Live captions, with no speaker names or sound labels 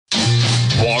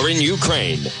in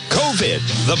Ukraine, COVID,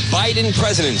 the Biden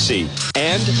presidency,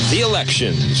 and the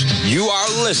elections. You are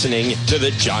listening to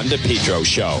The John DePetro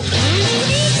Show.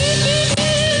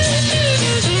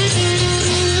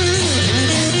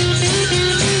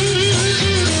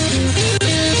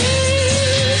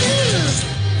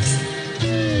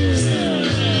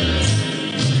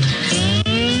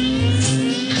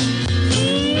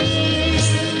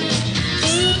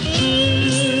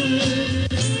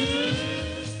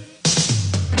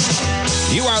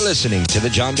 Listening to the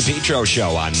John DePetro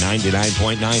Show on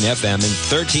 99.9 FM and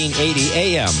 1380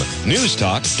 AM. News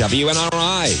Talk,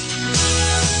 WNRI.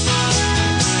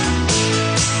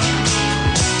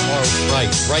 All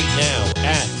right now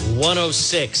at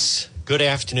 106. Good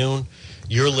afternoon.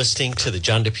 You're listening to the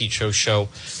John DePetro Show.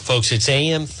 Folks, it's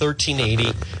AM 1380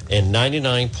 and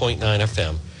 99.9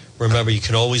 FM. Remember, you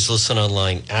can always listen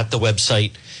online at the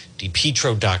website,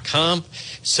 depetro.com.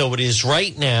 So it is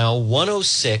right now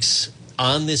 106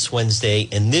 on this Wednesday,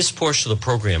 and this portion of the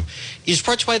program is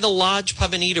brought to you by the Lodge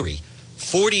Pub and Eatery,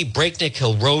 40 Breakneck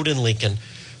Hill Road in Lincoln.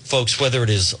 Folks, whether it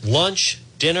is lunch,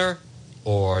 dinner,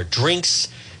 or drinks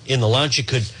in the lounge,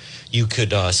 you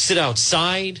could sit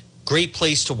outside. Great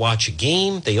place to watch a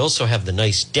game. They also have the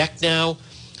nice deck now.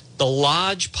 The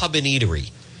Lodge Pub and Eatery,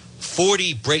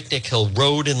 40 Breakneck Hill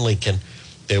Road in Lincoln.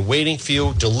 They're waiting for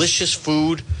you. Delicious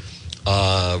food,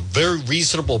 very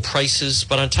reasonable prices.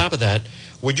 But on top of that,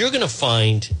 what you're going to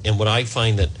find, and what I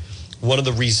find that one of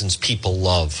the reasons people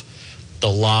love the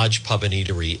Lodge Pub and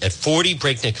Eatery at 40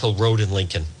 Breakneck Hill Road in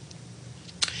Lincoln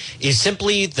is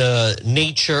simply the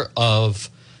nature of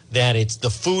that the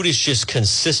food is just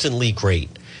consistently great.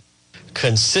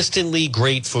 Consistently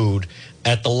great food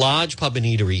at the Lodge Pub and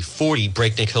Eatery, 40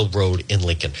 Breakneck Hill Road in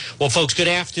Lincoln. Well, folks, good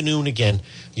afternoon again.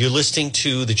 You're listening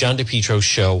to the John DePetro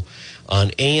Show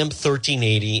on AM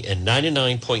 1380 and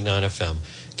 99.9 FM.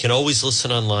 Can always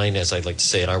listen online, as I'd like to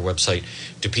say, at our website,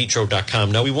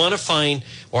 depetro.com. Now, we want to find,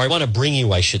 or I want to bring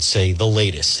you, I should say, the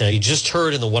latest. Now, you just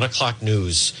heard in the 1 o'clock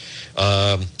news,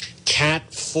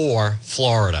 Cat 4,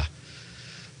 Florida.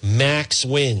 Max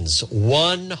winds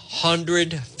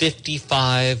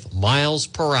 155 miles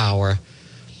per hour.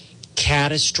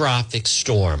 Catastrophic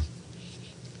storm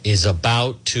is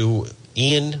about to,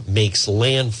 Ian makes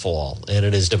landfall, and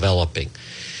it is developing.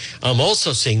 I'm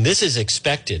also saying this is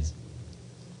expected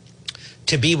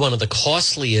to be one of the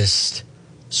costliest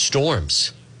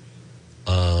storms,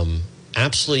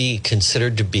 absolutely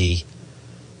considered to be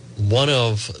one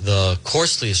of the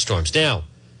costliest storms. Now,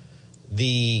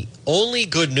 the only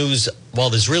good news, well,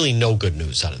 there's really no good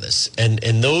news out of this, and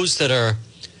those that are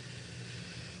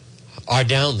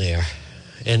down there,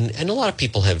 and a lot of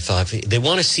people have, they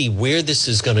want to see where this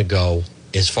is going to go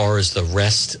as far as the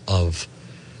rest of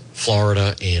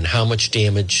Florida and how much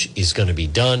damage is going to be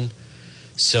done.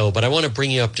 So, but I want to bring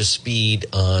you up to speed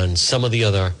on some of the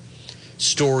other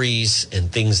stories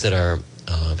and things that are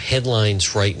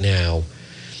headlines right now.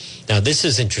 Now, this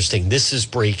is interesting. This is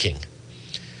breaking.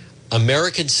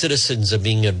 American citizens are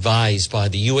being advised by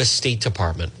the U.S. State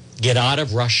Department, get out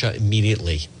of Russia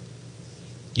immediately.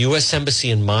 U.S. Embassy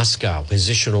in Moscow has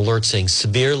issued an alert saying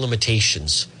severe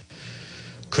limitations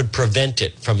could prevent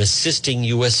it from assisting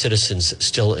U.S. citizens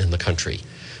still in the country.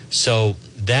 So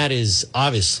that is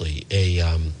obviously a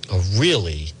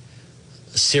really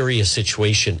serious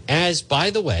situation. As, by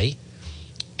the way,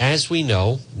 as we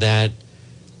know that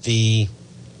the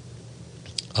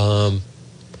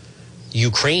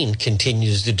Ukraine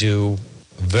continues to do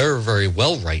very, very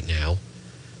well right now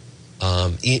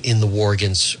in the war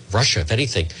against Russia. If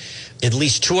anything, at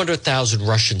least 200,000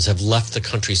 Russians have left the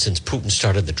country since Putin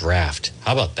started the draft.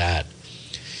 How about that?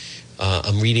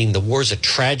 I'm reading, the war is a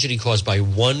tragedy caused by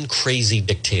one crazy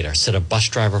dictator, said a bus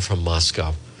driver from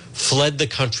Moscow, fled the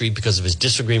country because of his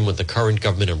disagreement with the current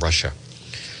government in Russia.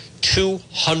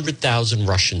 200,000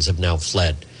 Russians have now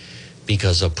fled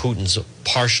because of Putin's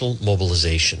partial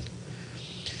mobilization.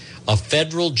 A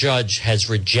federal judge has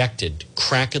rejected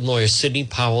Kraken lawyer Sidney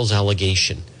Powell's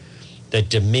allegation that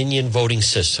Dominion voting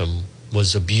system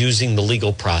was abusing the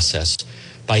legal process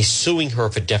by suing her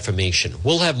for defamation.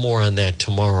 We'll have more on that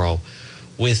tomorrow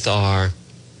with our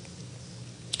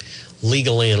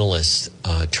legal analyst,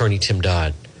 attorney Tim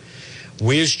Dodd.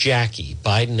 Where's Jackie?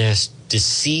 Biden asked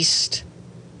deceased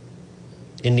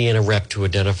Indiana rep to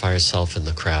identify herself in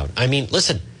the crowd. I mean,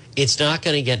 listen, it's not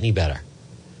going to get any better.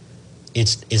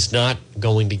 It's not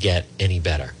going to get any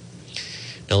better.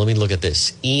 Now, let me look at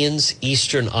this. Ian's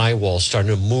eastern eye wall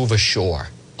starting to move ashore.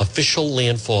 Official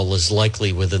landfall is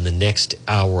likely within the next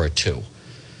hour or two.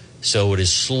 So it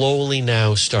is slowly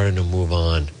now starting to move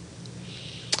on.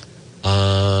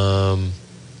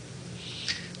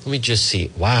 Let Let me just see.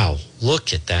 Wow,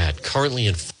 look at that. Currently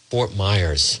in Fort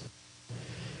Myers.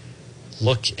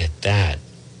 Look at that.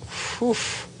 Whew.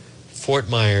 Fort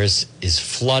Myers is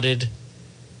flooded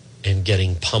and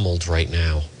getting pummeled right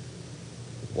now.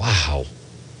 Wow.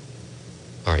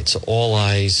 All right, so all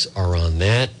eyes are on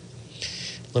that.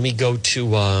 Let me go to,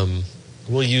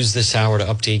 we'll use this hour to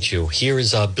update you. Here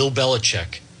is Bill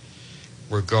Belichick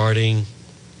regarding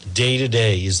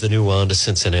day-to-day is the new on to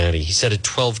Cincinnati. He said it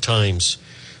 12 times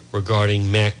regarding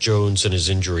Mac Jones and his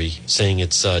injury, saying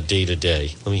it's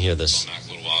day-to-day. Let me hear this. Mac a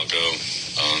little while ago,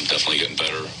 definitely getting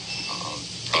better.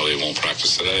 Probably won't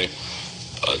practice today,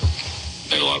 but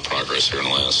made a lot of progress here in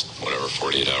the last,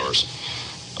 48 hours.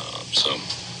 So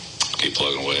keep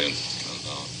plugging away and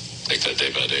take that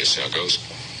day by day, see how it goes.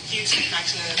 Do you expect Mac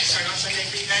to start on Sunday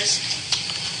for you guys?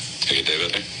 Take it day by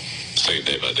day. Just take it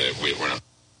day by day. We're not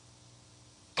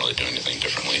really doing anything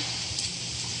differently.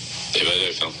 Day by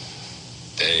day, Phil.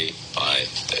 Day by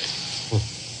day.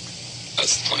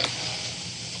 That's the plan.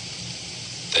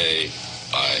 Day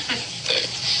by day.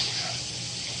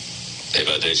 Day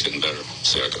by day is getting better.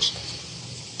 See how it goes.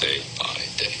 Day by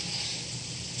day.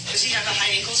 Does he have a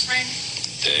high ankle sprain?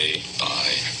 Day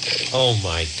by day. Oh,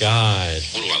 my God.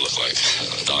 What do I look like?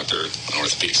 A doctor, an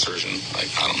orthopedic surgeon? I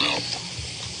don't know.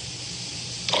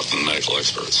 Talk to the medical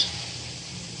experts.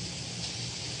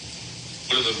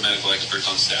 What do the medical experts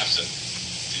on staff say?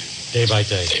 Day by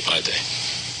day. Day by day.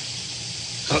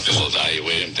 Just will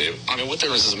evaluate him. I mean, what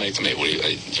difference does it make to me? What do you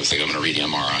think I'm going to read the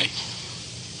MRI?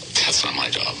 That's not my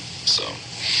job. So,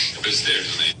 but it's there,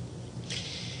 isn't it?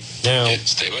 Now,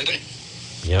 it's day by day.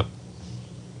 Yep.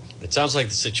 It sounds like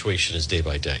the situation is day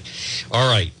by day. All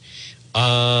right.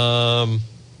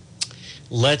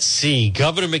 Let's see.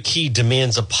 Governor McKee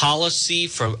demands apology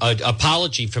from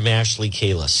Ashley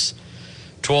Kalis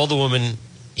to all the women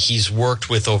he's worked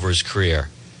with over his career.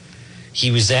 He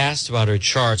was asked about her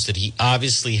charge that he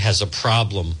obviously has a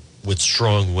problem with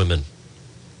strong women.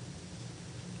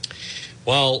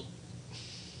 Well,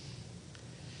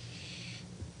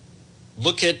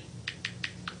 look at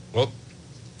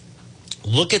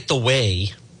the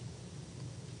way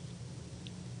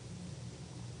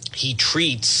he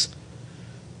treats,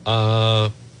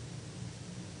 Sabina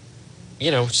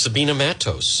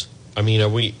Matos. I mean,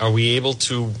 are we able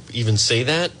to even say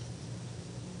that?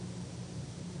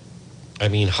 I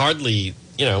mean, hardly,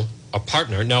 a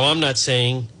partner. Now, I'm not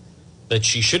saying that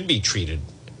she should be treated,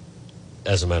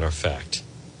 as a matter of fact,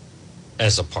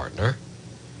 as a partner.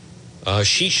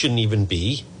 She shouldn't even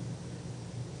be.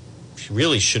 She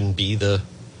really shouldn't be the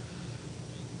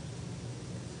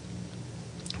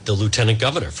lieutenant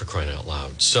governor, for crying out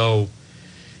loud. So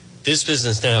this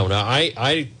business now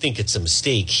I think it's a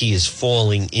mistake. He is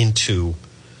falling into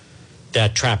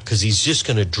that trap because he's just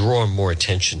going to draw more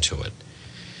attention to it.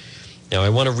 Now, I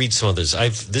want to read some others.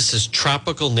 This is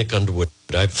Tropical Nick Underwood.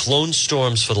 I've flown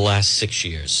storms for the last 6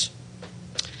 years.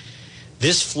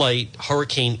 This flight,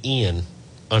 Hurricane Ian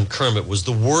on Kermit, was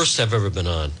the worst I've ever been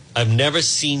on. I've never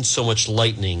seen so much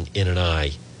lightning in an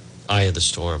eye of the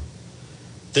storm.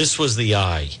 This was the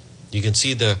eye. You can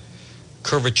see the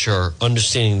curvature,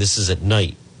 understanding this is at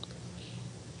night.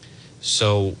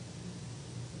 So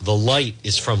the light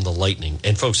is from the lightning.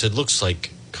 And folks, it looks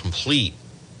like complete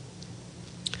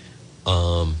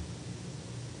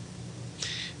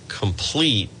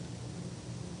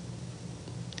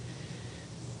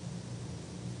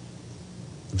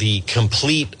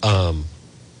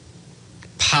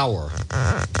power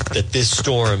that this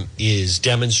storm is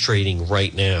demonstrating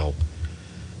right now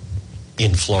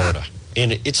in Florida.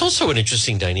 And it's also an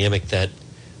interesting dynamic that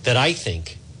I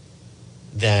think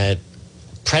that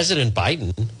President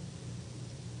Biden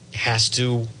has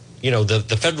to,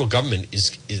 the federal government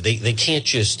they can't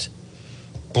just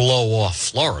blow off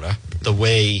Florida the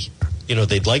way,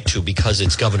 they'd like to because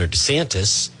it's Governor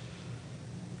DeSantis.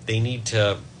 They need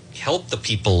to help the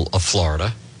people of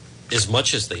Florida as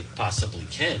much as they possibly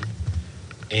can.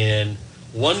 And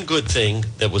one good thing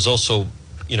that was also,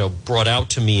 brought out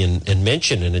to me and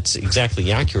mentioned, and it's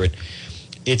exactly accurate,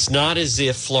 it's not as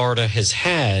if Florida has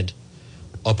had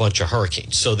a bunch of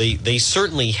hurricanes. So they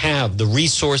certainly have the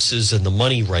resources and the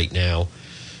money right now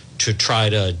to try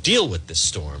to deal with this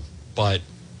storm. But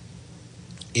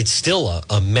it's still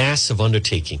a massive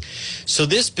undertaking. So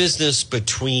this business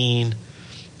between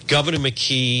Governor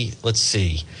McKee, let's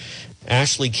see,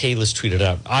 Ashley Kalis tweeted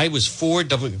out, I was for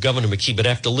Governor McKee, but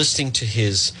after listening to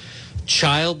his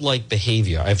childlike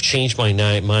behavior, I've changed my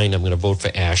mind. I'm going to vote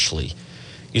for Ashley.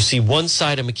 You see one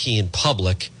side of McKee in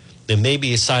public, then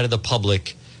maybe a side of the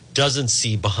public doesn't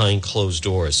see behind closed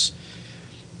doors.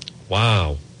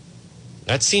 Wow.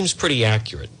 That seems pretty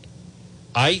accurate.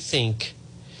 I think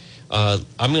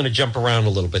I'm going to jump around a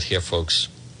little bit here, folks.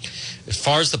 As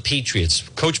far as the Patriots,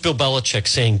 Coach Bill Belichick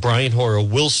saying Brian Hoyer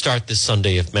will start this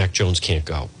Sunday if Mac Jones can't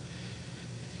go.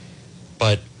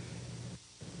 But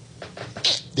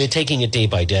they're taking it day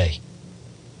by day.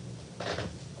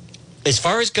 As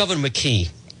far as Governor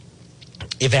McKee,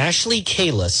 if Ashley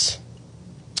Kalis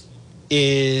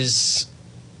is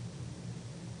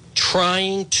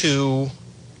trying to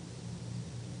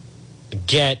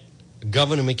get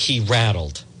Governor McKee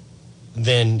rattled,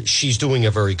 then she's doing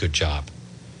a very good job.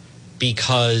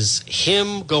 Because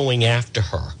him going after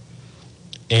her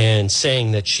and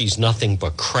saying that she's nothing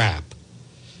but crap.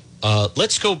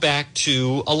 Let's go back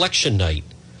to election night.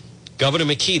 Governor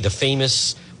McKee, the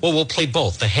famous, well, we'll play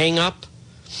both, the hang up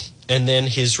and then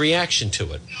his reaction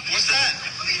to it. What's that?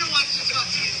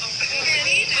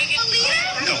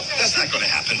 No, that's not going to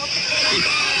happen.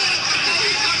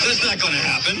 That's not going to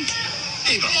happen.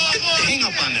 Eva, hang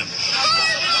up on them.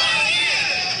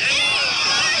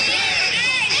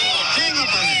 Hang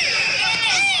up on them.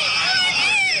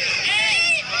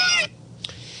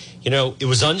 You know, it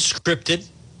was unscripted.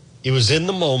 It was in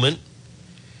the moment.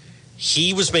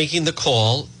 He was making the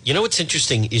call. You know what's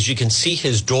interesting is you can see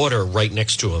his daughter right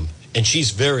next to him, and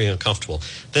she's very uncomfortable.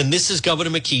 Then this is Governor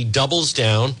McKee doubles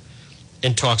down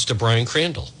and talks to Brian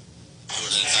Crandall.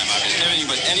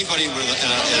 But anybody with a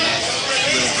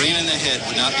brain in their head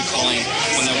would not be calling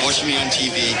when they're watching me on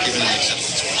TV giving an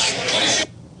acceptance speech.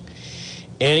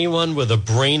 Anyone with a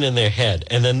brain in their head.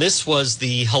 And then this was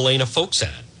the Helena Folks ad.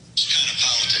 Kind of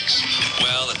politics.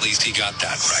 Well, at least he got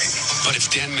that right. But it's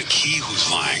Dan McKee who's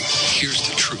lying. Here's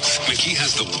the truth. McKee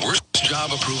has the worst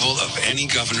job approval of any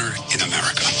governor in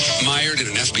America. Mired in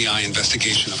an FBI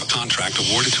investigation of a contract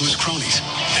awarded to his cronies.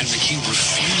 And McKee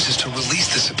refuses to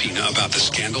release the subpoena about the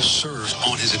scandals served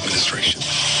on his administration.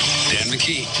 Dan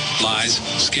McKee, lies,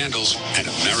 scandals, and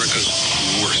America's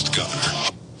worst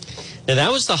governor. Now,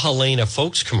 that was the Helena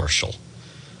Folks commercial.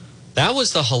 That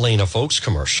was the Helena Folks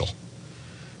commercial.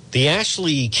 The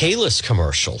Ashley Kalis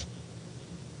commercial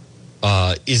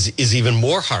is even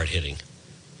more hard-hitting.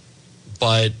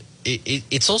 But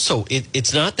it's also,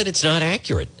 it's not that it's not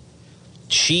accurate.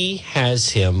 She has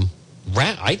him,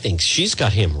 I think she's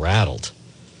got him rattled.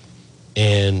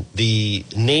 And the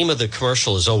name of the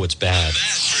commercial is Oh, It's Bad.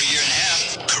 For a year and a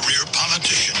half, career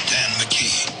politician Dan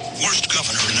McKee, worst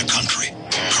governor in the country.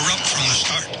 Corrupt from the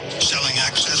start, selling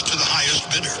access to the highest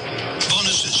bidder.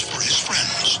 Bonuses for his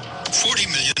friends.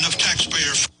 $40 million of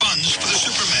taxpayer funds for the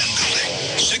Superman building.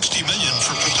 $60 million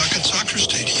for Pawtucket Soccer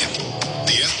Stadium.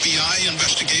 The FBI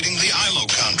investigating the ILO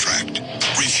contract.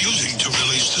 Refusing to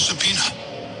release the subpoena.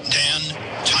 Dan,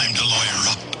 time to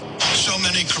lawyer up. So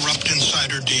many corrupt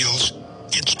insider deals.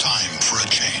 It's time for a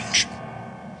change.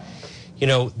 You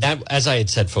know, that, as I had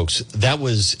said, folks, that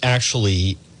was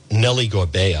actually Nellie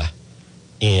Gorbea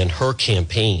and her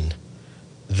campaign.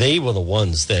 They were the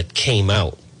ones that came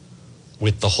out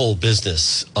with the whole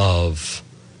business of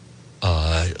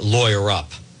lawyer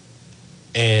up.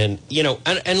 And, you know,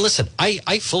 and listen,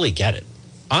 I fully get it.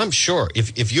 I'm sure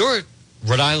if you're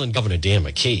Rhode Island Governor Dan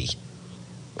McKee,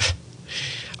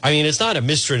 I mean, it's not a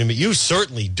mystery to me. You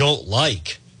certainly don't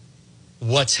like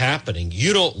what's happening.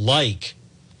 You don't like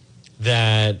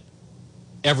that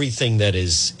everything that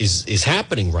is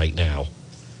happening right now.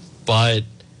 But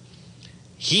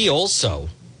he also,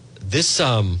 this,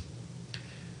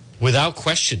 without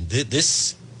question,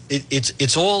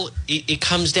 it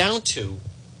comes down to,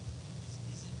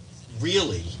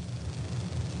 really,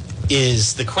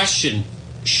 is the question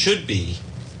should be,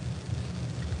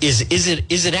 is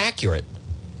it accurate?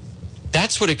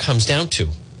 That's what it comes down to.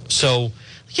 So,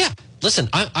 yeah, listen,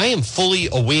 I am fully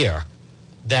aware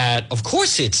that, of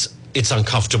course, it's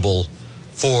uncomfortable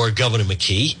for Governor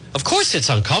McKee. Of course, it's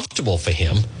uncomfortable for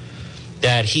him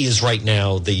that he is right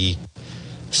now the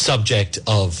subject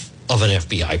of an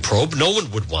FBI probe. No one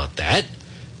would want that.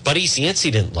 Buddy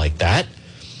Cianci didn't like that.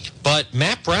 But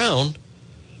Matt Brown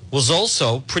was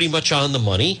also pretty much on the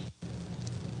money.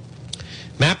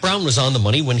 Matt Brown was on the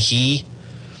money when he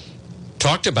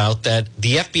talked about that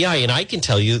the FBI, and I can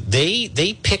tell you,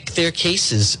 they pick their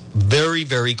cases very,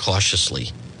 very cautiously.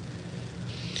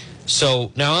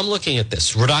 So now I'm looking at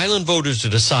this. Rhode Island voters to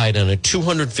decide on a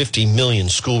 $250 million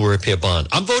school repair bond.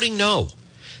 I'm voting no.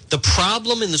 The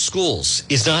problem in the schools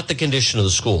is not the condition of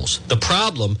the schools. The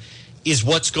problem is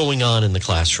what's going on in the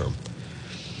classroom.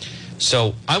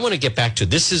 So I want to get back to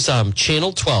this. Is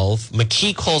Channel 12.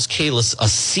 McKee calls Kalis a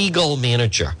seagull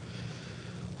manager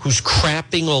who's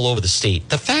crapping all over the state.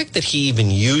 The fact that he even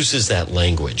uses that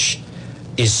language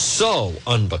is so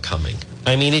unbecoming.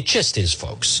 I mean, it just is,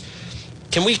 folks.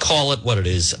 Can we call it what it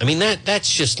is? I mean,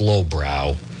 that's just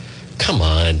lowbrow. Come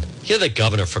on. You're the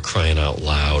governor, for crying out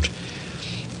loud.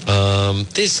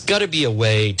 There's got to be a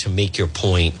way to make your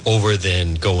point over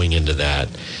than going into that.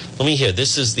 Let me hear.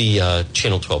 This is the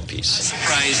Channel 12 piece.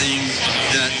 Surprising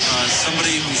that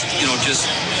somebody who's, just,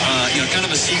 kind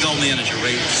of a seagull manager,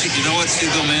 right? You know what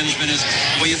seagull management is?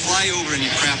 Well, you fly over and you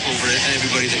crap over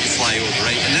everybody that you fly over,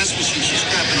 right? And that's what she's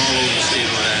crapping all over the state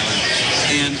of Rhode Island.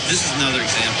 And this is another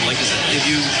example. Like I said, if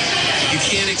you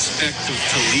can't expect to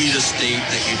lead a state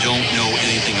that you don't know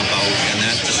anything about, and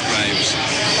that describes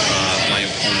my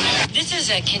opponent. This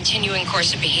is a continuing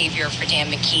course of behavior for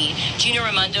Dan McKee. Gina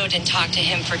Raimondo didn't talk to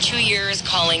him for 2 years,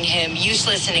 calling him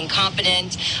useless and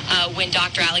incompetent. When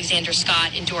Dr. Alexander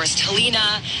Scott endorsed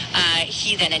Helena,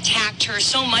 he then attacked her,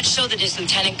 so much so that his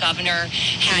lieutenant governor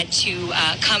had to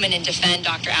come in and defend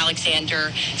Dr.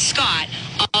 Alexander Scott.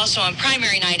 Also on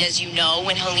primary night, as you know,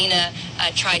 when Helena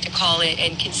tried to call it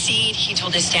and concede, he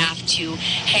told his staff to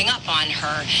hang up on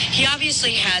her. He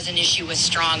obviously has an issue with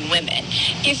strong women.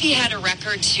 If he had a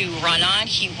record to run on,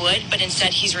 he would, but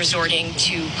instead he's resorting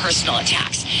to personal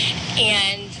attacks.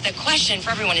 And the question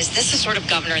for everyone is, this the sort of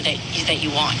governor that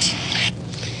you want?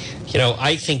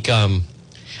 I think,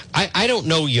 I don't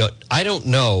know yet. I don't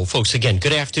know, folks, again,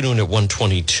 good afternoon at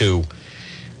 1:22.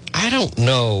 I don't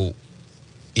know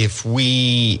if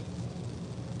we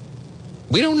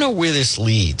don't know where this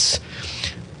leads.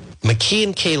 McKee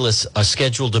and Kalis are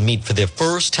scheduled to meet for their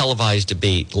first televised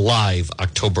debate live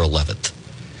October 11th.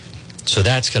 So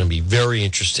that's going to be very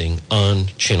interesting on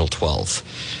Channel 12.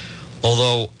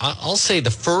 Although I'll say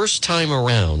the first time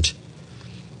around,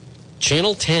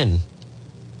 Channel 10,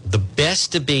 the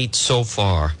best debate so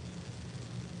far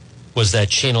was that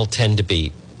Channel 10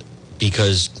 debate,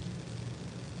 because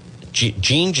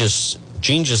Gene just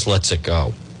lets it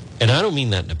go. And I don't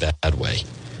mean that in a bad way.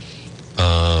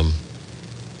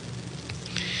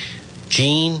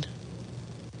 Gene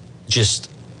just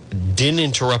didn't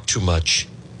interrupt too much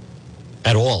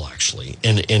at all, actually.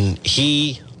 And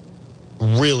he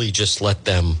really just let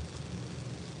them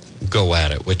go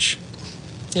at it, which,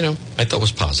 I thought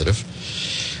was positive.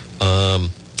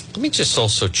 Let me just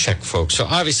also check, folks. So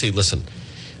obviously, listen,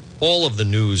 all of the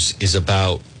news is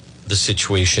about the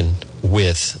situation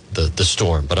with the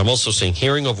storm. But I'm also saying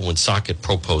hearing over Woonsocket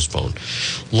postponed.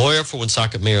 Lawyer for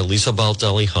Woonsocket Mayor Lisa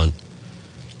Baldelli Hunt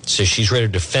says she's ready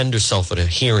to defend herself at a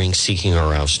hearing seeking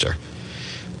her ouster.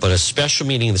 But a special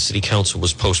meeting of the city council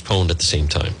was postponed at the same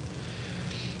time.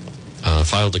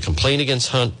 Filed a complaint against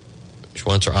Hunt. She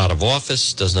wants her out of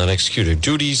office, does not execute her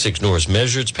duties, ignores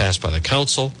measures passed by the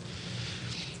council.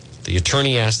 The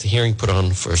attorney asked the hearing put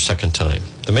on for a second time.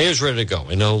 The mayor's ready to go.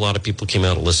 I know a lot of people came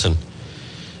out to listen.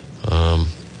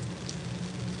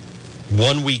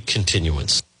 1 week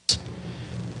continuance.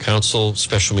 Council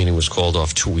special meeting was called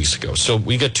off 2 weeks ago. So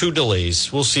we got 2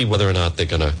 delays. We'll see whether or not they're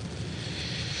going to,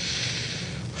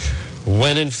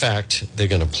 when in fact they're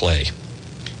going to play.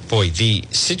 Boy, the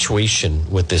situation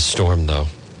with this storm, though,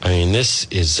 I mean, this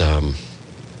is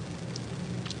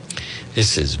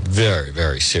very,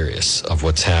 very serious of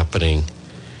what's happening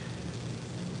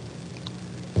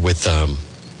with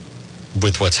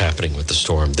what's happening with the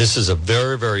storm. This is a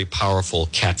very, very powerful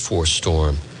Cat 4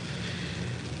 storm.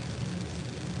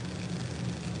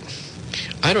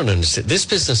 I don't understand this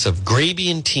business of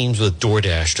Grabian teams with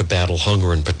DoorDash to battle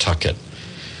hunger in Pawtucket.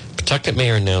 Pawtucket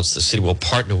mayor announced the city will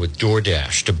partner with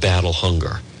DoorDash to battle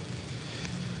hunger.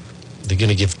 They're going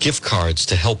to give gift cards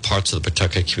to help parts of the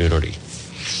Pawtucket community.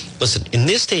 Listen, in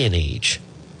this day and age,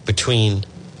 between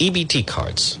EBT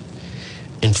cards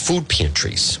and food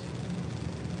pantries,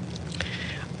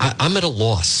 I'm at a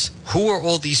loss. Who are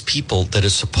all these people that are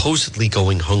supposedly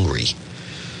going hungry?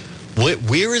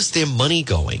 Where is their money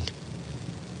going?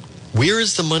 Where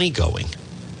is the money going?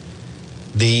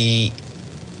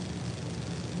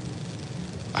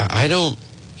 I don't,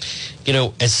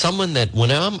 as someone that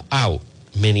when I'm out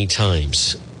many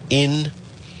times and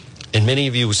many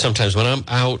of you sometimes when I'm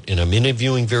out and I'm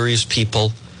interviewing various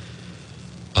people,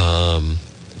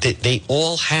 they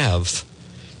all have,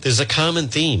 there's a common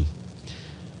theme.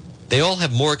 They all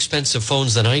have more expensive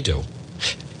phones than I do.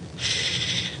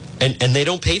 And they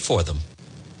don't pay for them.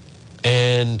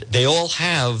 And they all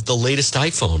have the latest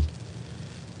iPhone.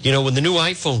 When the new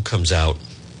iPhone comes out,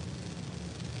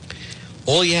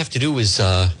 all you have to do is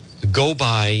go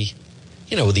by,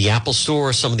 the Apple Store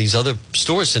or some of these other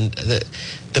stores, and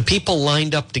the people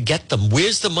lined up to get them.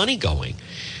 Where's the money going?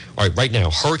 All right, right now,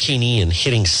 Hurricane Ian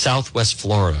hitting southwest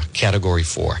Florida, Category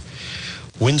 4.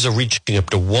 Winds are reaching up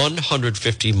to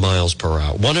 150 miles per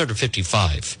hour,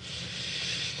 155.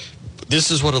 This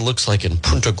is what it looks like in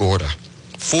Punta Gorda,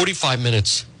 45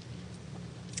 minutes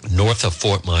north of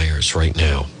Fort Myers right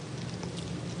now.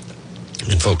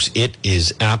 And folks, it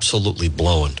is absolutely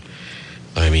blowing.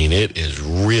 I mean, it is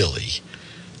really,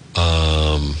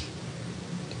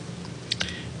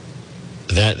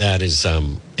 that is,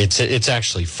 it's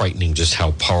actually frightening just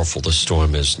how powerful the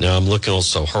storm is. Now, I'm looking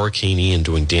also Hurricane Ian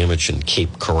doing damage in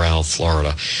Cape Coral,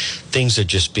 Florida. Things are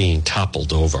just being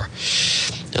toppled over.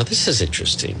 Now, this is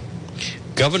interesting.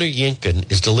 Governor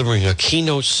Youngkin is delivering a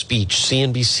keynote speech,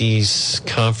 CNBC's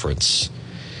conference.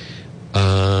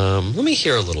 Let me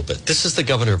hear a little bit. This is the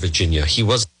governor of Virginia. He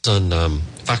was on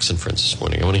Fox and Friends this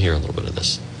morning. I want to hear a little bit of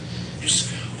this.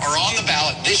 Are on the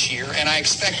ballot this year, and I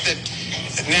expect that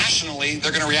nationally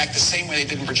they're going to react the same way they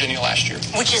did in Virginia last year.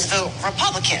 Which is vote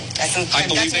Republican. That's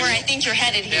where I think you're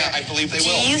headed here. Yeah, I believe they will.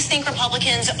 Do you think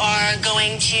Republicans are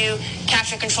going to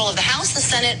capture control of the House, the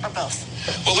Senate, or both?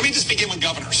 Well, let me just begin with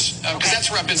governors, because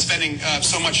that's where I've been spending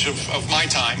so much of my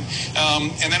time.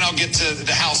 And then I'll get to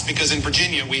the House, because in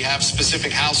Virginia we have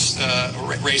specific House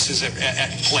races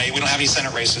at play. We don't have any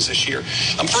Senate races this year.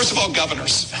 First of all,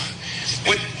 governors.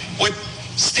 What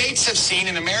states have seen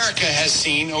and America has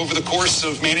seen over the course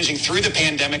of managing through the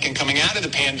pandemic and coming out of the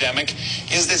pandemic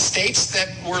is that states that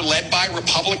were led by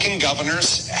Republican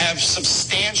governors have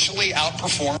substantially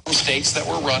outperformed states that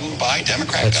were run by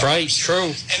Democrat governors. That's right,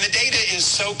 true. And the data is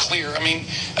so clear. I mean,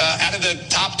 out of the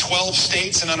top 12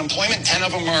 states in unemployment, 10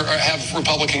 of them have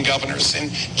Republican governors. And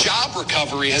job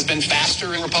recovery has been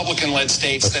faster in Republican-led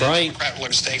states than in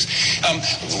Democrat-led states.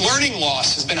 Learning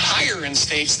loss has been higher in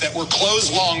states that were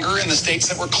closed longer, and the states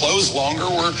that were closed longer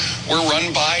were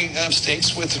run by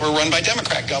were run by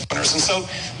Democrat governors. And so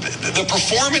the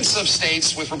performance of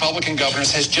states with Republican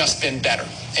governors has just been better.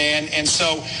 And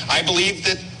so I believe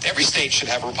that every state should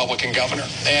have a Republican governor.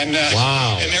 And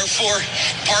and therefore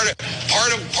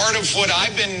part of what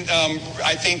I've been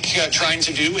I think trying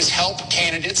to do is help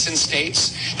candidates in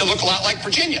states that look a lot like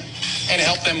Virginia and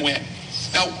help them win.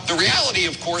 Now, the reality,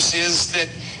 of course, is that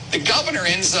the governor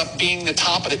ends up being the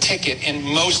top of the ticket in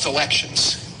most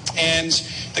elections. And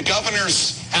the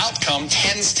governor's outcome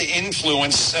tends to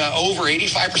influence over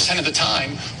 85% of the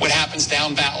time what happens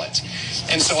down ballot.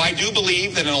 And so I do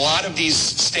believe that in a lot of these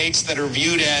states that are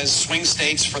viewed as swing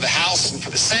states for the House and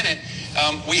for the Senate,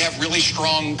 we have really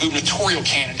strong gubernatorial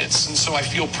candidates. And so I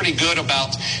feel pretty good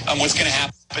about what's going to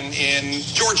happen in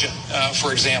Georgia,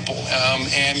 for example.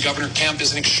 And Governor Kemp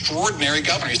is an extraordinary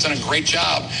governor. He's done a great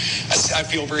job. I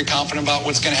feel very confident about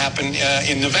what's going to happen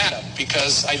in Nevada,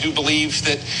 because I do believe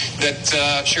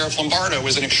that Sheriff Lombardo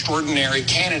is an extraordinary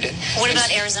candidate. What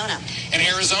about Arizona? In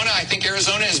Arizona, I think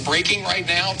Arizona is breaking right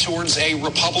now towards a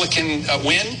Republican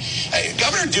win.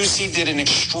 Governor Ducey did an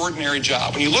extraordinary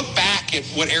job. When you look back at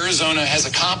what Arizona has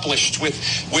accomplished with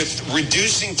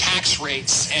reducing tax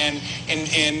rates and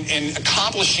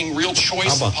accomplishing real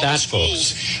choice in public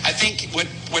schools, I think what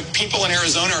people in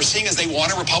Arizona are seeing is they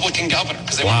want a Republican governor,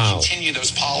 because they want to continue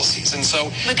those policies. And so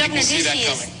we'll see that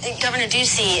coming. Governor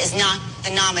Ducey is not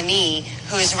the nominee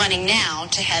who is running now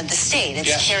to head the state.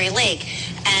 It's Carrie Lake.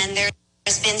 And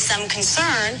there's been some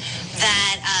concern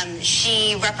that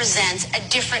she represents a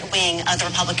different wing of the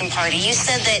Republican Party. You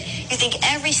said that you think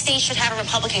every state should have a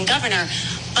Republican governor,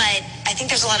 but I think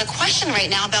there's a lot of question right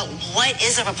now about what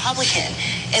is a Republican.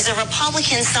 Is a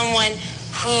Republican someone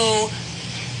who,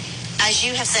 as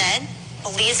you have said,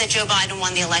 believes that Joe Biden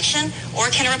won the election? Or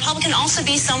can a Republican also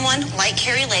be someone like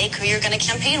Carrie Lake, who you're going to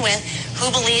campaign with, who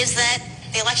believes that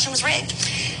the election was rigged?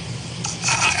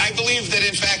 I believe that,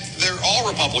 in fact, they're all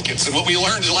Republicans. And what we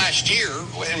learned last year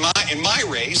in my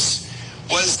race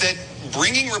was that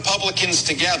bringing Republicans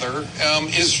together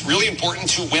is really important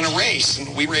to win a race.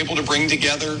 And we were able to bring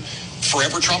together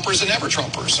forever Trumpers and ever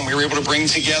Trumpers. And we were able to bring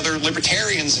together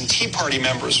libertarians and Tea Party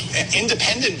members,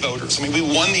 independent voters. I mean, we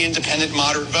won the independent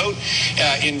moderate vote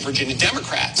in Virginia,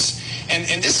 Democrats.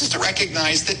 And this is to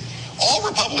recognize that all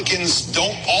Republicans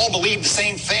don't all believe the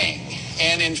same thing.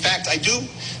 And in fact, I do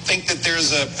think that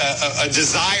there's a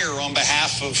desire on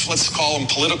behalf of, let's call them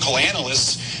political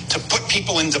analysts, to put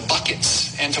people into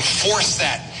buckets and to force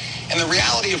that. And the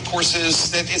reality, of course,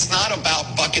 is that it's not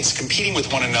about buckets competing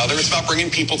with one another. It's about bringing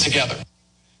people together.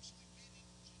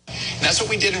 And that's what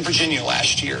we did in Virginia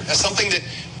last year. That's something that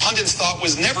pundits thought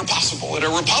was never possible, that a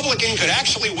Republican could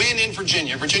actually win in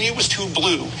Virginia. Virginia was too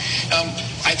blue.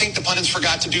 I think the pundits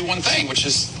forgot to do one thing, which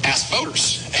is ask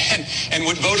voters. And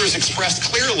what voters expressed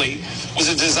clearly was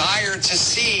a desire to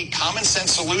see common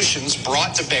sense solutions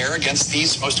brought to bear against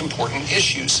these most important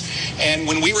issues. And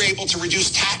when we were able to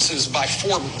reduce taxes by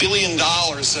 $4 billion,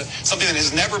 something that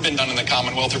has never been done in the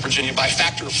Commonwealth of Virginia, by a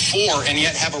factor of 4, and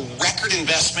yet have a record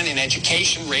investment in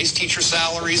education, raise teacher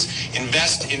salaries,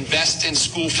 invest in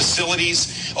school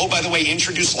facilities. Oh, by the way,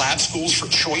 introduce lab schools for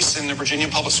choice in the Virginia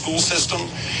public school system.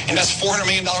 Invest $400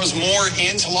 million more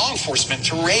into law enforcement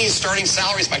to raise starting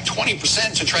salaries by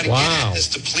 20% to try to get at this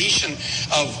depletion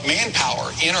of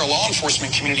manpower in our law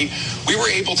enforcement community. We were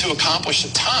able to accomplish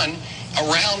a ton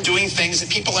around doing things that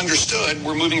people understood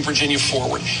were moving Virginia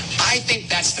forward. I think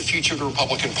that's the future of the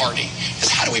Republican Party, is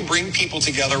how do we bring people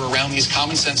together around these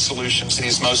common sense solutions to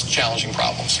these most challenging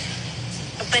problems.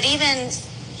 But even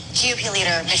GOP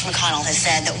leader Mitch McConnell has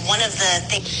said that one of the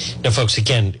things... Now, folks,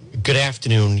 again, good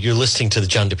afternoon. You're listening to the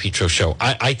John DePietro Show.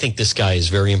 I think this guy is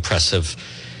very impressive.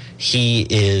 He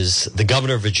is the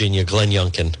governor of Virginia, Glenn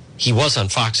Youngkin. He was on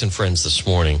Fox and Friends this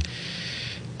morning.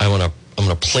 I'm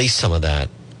gonna play some of that.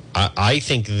 I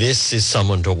think this is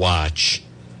someone to watch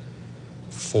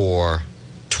for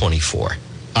 24.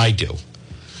 I do.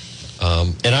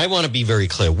 And I want to be very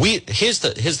clear. We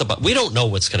don't know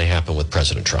what's going to happen with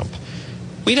President Trump.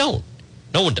 We don't.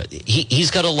 No one does. He's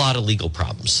got a lot of legal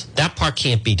problems. That part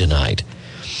can't be denied.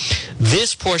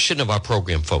 This portion of our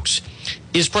program, folks,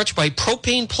 is brought to you by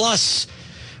Propane Plus.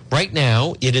 Right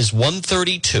now, it is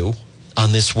 1:32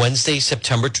 on this Wednesday,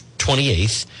 September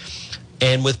 28th.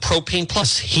 And with Propane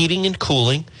Plus, heating and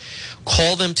cooling,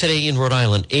 call them today in Rhode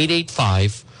Island,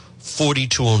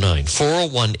 885-4209,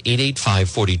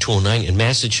 401-885-4209. In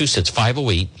Massachusetts,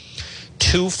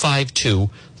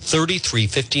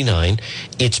 508-252-3359.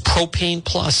 It's Propane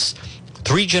Plus.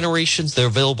 3 generations. They're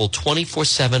available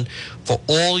 24/7 for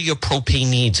all your propane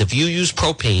needs. If you use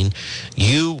propane,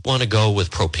 you want to go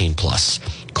with Propane Plus.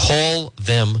 Call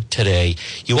them today.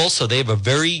 They have a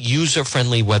very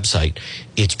user-friendly website.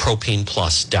 It's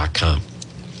propaneplus.com.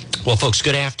 Well, folks,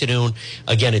 good afternoon.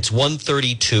 Again, it's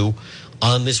 1:32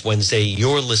 on this Wednesday.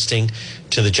 You're listening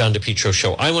to the John DePietro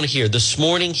Show. I want to hear. This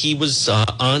morning, he was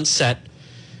on set,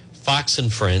 Fox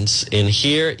and Friends, and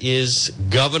here is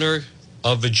Governor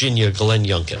of Virginia, Glenn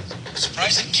Youngkin.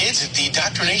 Surprising kids, the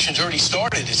indoctrination's already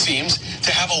started, it seems,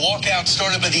 to have a walkout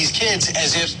started by these kids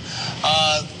as if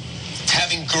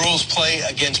having girls play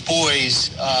against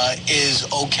boys is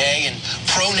okay, and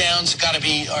pronouns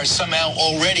are somehow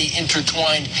already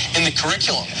intertwined in the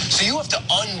curriculum. So you have to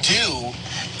undo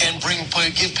and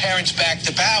give parents back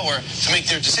the power to make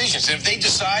their decisions. And if they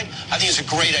decide, I think it's a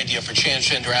great idea for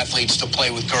transgender athletes to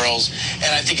play with girls,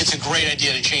 and I think it's a great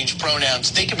idea to change pronouns.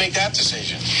 They can make that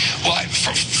decision. Well,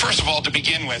 first of all, to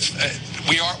begin with,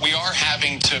 we are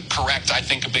having to correct, I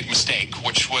think, a big mistake,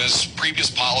 which was previous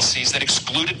policies that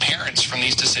excluded parents from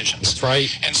these decisions. That's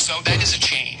right. And so that is a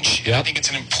change. And I think it's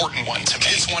an important one to make.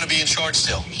 Kids want to be in charge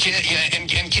still. And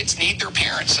kids need their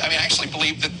parents. I mean, I actually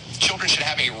believe that children should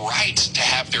have a right to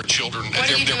have their children, what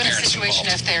their do you do in a situation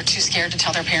involved. if they're too scared to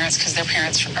tell their parents because their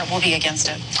parents will be against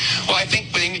it? Well, I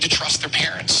think they need to trust their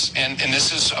parents. And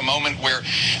this is a moment where,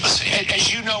 listen,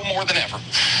 as you know more than ever,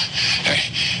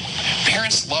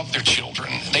 parents love their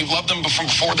children. They've loved them from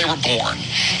before they were born.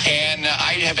 And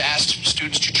I have asked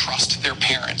students to trust their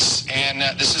parents. And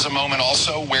this is a moment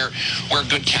also where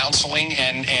good counseling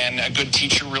and a good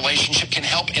teacher relationship can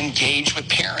help engage with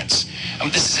parents.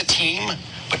 This is a team,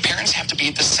 but parents have to be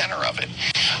at the center of it.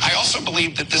 I also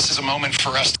believe that this is a moment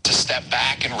for us to step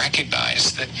back and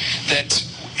recognize that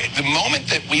the moment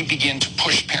that we begin to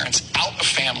push parents out of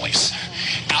families,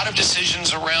 out of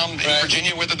decisions around in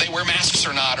Virginia, whether they wear masks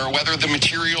or not, or whether the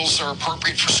materials are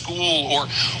appropriate for school,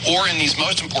 or in these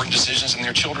most important decisions in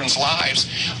their children's lives,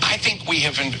 I think we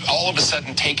have all of a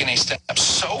sudden taken a step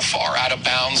so far out of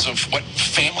bounds of what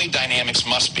family dynamics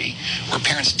must be, where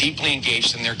parents deeply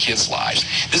engaged in their kids' lives.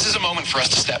 This is a moment for us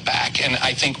to step back, and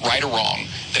I think, right or wrong,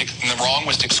 that the wrong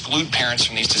was to exclude parents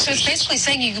from these decisions. So it's basically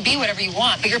saying you can be whatever you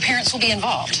want, but your parents will be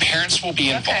involved. Your parents will be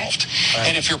involved. Right.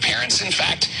 And if your parents, in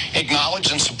fact,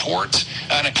 acknowledge and support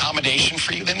an accommodation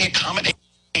for you, then the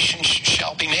accommodation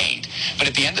shall be made. But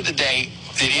at the end of the day,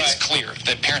 it is clear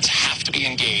that parents have to be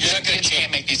engaged. Kids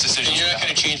can't make these decisions. You're not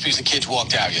going to change because the kids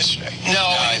walked out yesterday.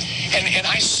 No, and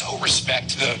I so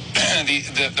respect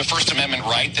the First Amendment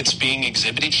right that's being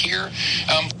exhibited here.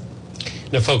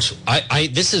 Now, folks,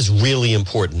 this is really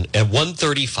important. At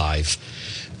 1:35,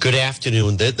 good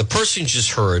afternoon. The person you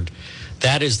just heard,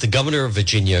 that is the governor of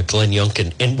Virginia, Glenn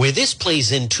Youngkin. And where this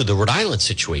plays into the Rhode Island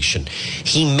situation,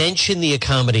 he mentioned the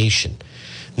accommodation.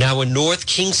 Now, in North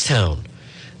Kingstown,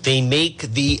 they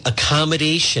make the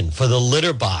accommodation for the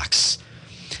litter box.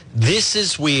 This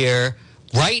is where,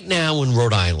 right now in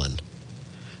Rhode Island,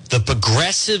 the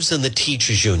progressives and the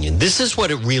teachers union, this is what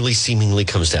it really seemingly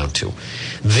comes down to.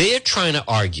 They're trying to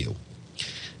argue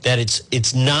that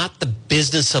it's not the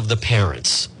business of the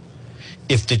parents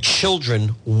if the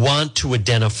children want to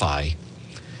identify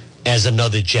as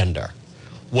another gender.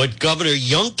 What Governor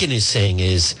Youngkin is saying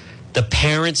is The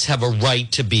parents have a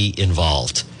right to be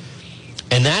involved.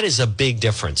 And that is a big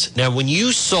difference. Now, when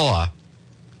you saw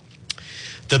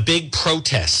the big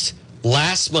protest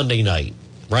last Monday night,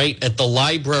 right, at the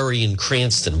library in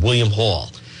Cranston, William Hall,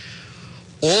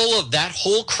 all of that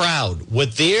whole crowd,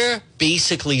 what they're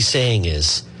basically saying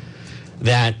is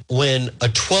that when a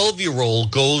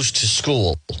 12-year-old goes to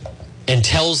school and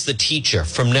tells the teacher,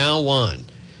 from now on,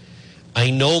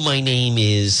 I know my name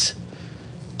is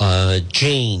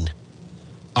Jane.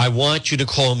 I want you to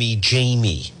call me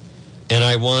Jamie, and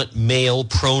I want male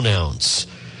pronouns.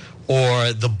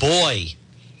 Or the boy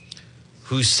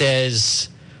who says,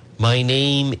 my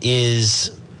name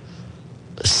is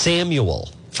Samuel.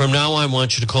 From now on, I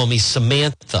want you to call me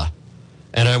Samantha,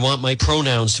 and I want my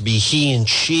pronouns to be he and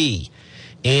she.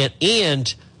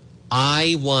 And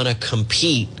I want to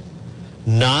compete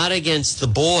not against the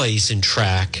boys in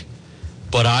track,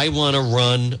 but I want to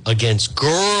run against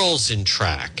girls in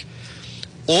track.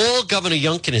 All Governor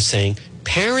Youngkin is saying,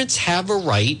 parents have a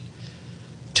right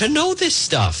to know this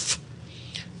stuff.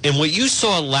 And what you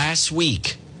saw last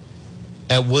week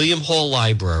at William Hall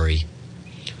Library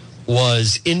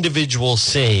was individuals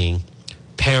saying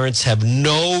parents have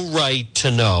no right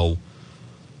to know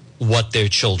what their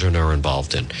children are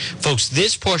involved in. Folks,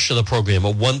 this portion of the program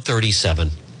at 1:37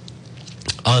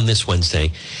 on this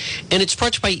Wednesday, and it's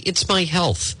brought to you by It's My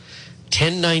Health,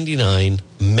 1099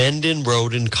 Mendon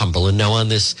Road in Cumberland. Now on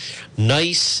this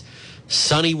nice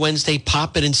sunny Wednesday,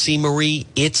 pop it and see Marie.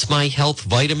 It's My Health,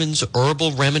 vitamins,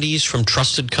 herbal remedies from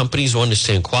trusted companies who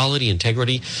understand quality,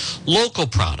 integrity, local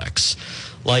products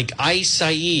like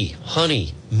acai,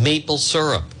 honey, maple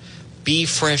syrup, Be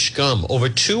Fresh gum, over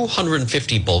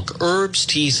 250 bulk herbs,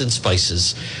 teas, and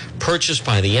spices purchased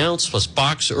by the ounce, plus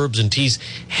box herbs and teas,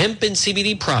 hemp and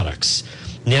CBD products,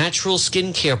 natural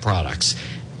skincare products.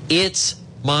 It's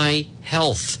My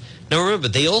Health. Now remember,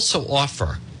 they also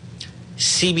offer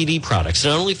CBD products,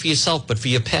 not only for yourself, but for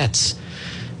your pets.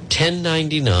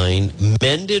 1099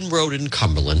 Mendon Road in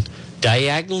Cumberland,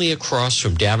 diagonally across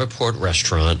from Davenport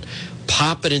Restaurant.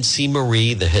 Pop it and see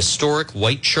Marie, the historic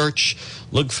white church.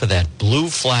 Look for that blue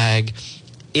flag.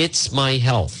 It's My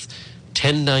Health,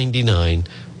 1099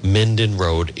 Mendon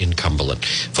Road in Cumberland.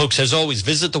 Folks, as always,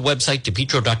 visit the website,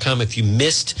 DePietro.com. If you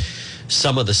missed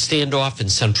some of the standoff in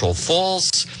Central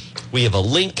Falls, we have a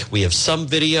link. We have some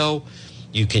video.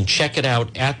 You can check it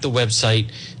out at the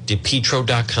website,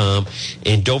 DePietro.com.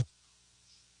 And don't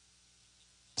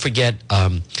forget,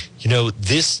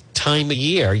 this time of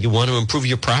year, you want to improve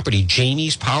your property.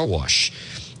 Jamie's Power Wash.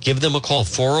 Give them a call,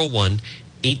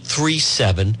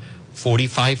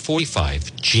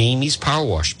 401-837-4545. Jamie's Power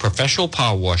Wash, professional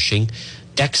power washing,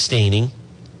 deck staining.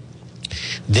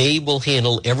 They will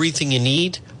handle everything you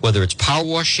need, whether it's power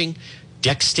washing,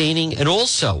 deck staining, and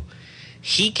also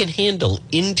he can handle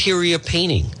interior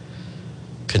painting,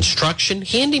 construction,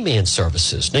 handyman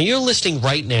services. Now, you're listening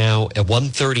right now at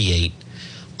 1:38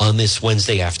 on this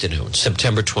Wednesday afternoon,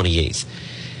 September 28th.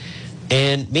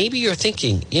 And maybe you're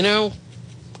thinking,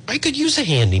 I could use a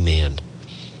handyman.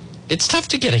 It's tough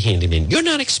to get a handyman. You're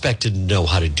not expected to know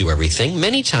how to do everything.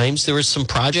 Many times there are some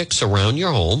projects around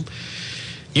your home.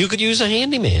 You could use a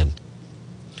handyman.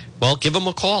 Well, give them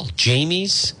a call.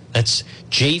 Jamie's, that's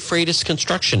J. Freitas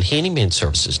Construction, Handyman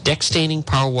Services, deck staining,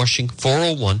 power washing,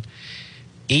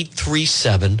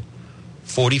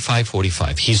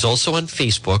 401-837-4545. He's also on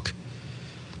Facebook,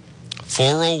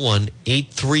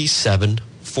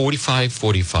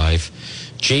 401-837-4545.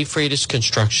 J. Freitas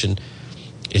Construction.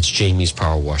 It's Jamie's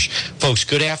Power Wash. Folks,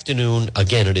 good afternoon.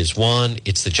 Again, it is Juan.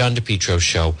 It's the John DePietro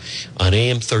Show on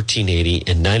AM 1380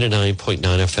 and 99.9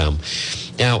 FM.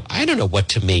 Now, I don't know what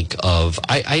to make of.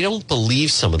 I don't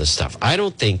believe some of the stuff. I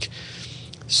don't think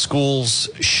schools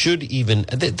should even.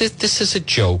 This is a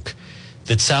joke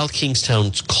that South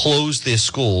Kingstown closed their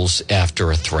schools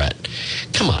after a threat.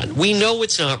 Come on. We know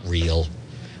it's not real.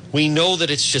 We know that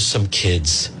it's just some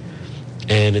kids.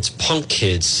 And it's punk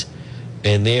kids.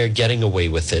 And they're getting away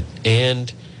with it.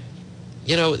 And,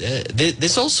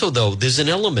 there's also, though, there's an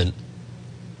element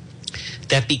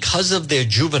that because of their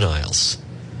juveniles,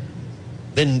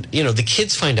 then, the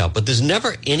kids find out, but there's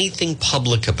never anything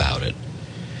public about it.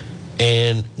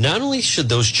 And not only should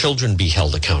those children be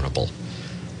held accountable,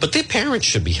 but their parents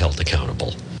should be held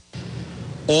accountable.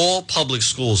 All public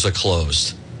schools are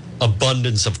closed.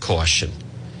 Abundance of caution.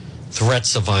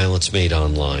 Threats of violence made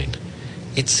online.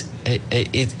 It's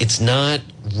not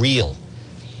real.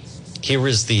 Here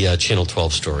is the Channel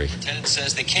 12 story. Lieutenant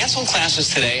says they canceled classes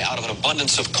today out of an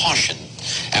abundance of caution.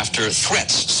 after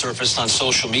threats surfaced on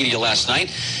social media last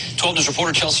night. 12 News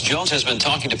reporter Chelsea Jones has been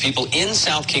talking to people in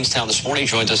South Kingstown this morning.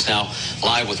 Joins us now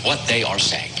live with what they are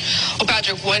saying. Well,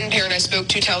 Patrick, one parent I spoke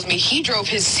to tells me he drove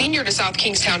his senior to South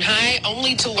Kingstown High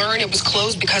only to learn it was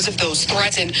closed because of those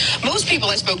threats. And most people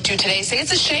I spoke to today say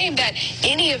it's a shame that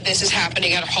any of this is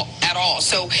happening at all.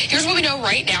 So here's what we know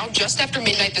right now. Just after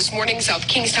midnight this morning, South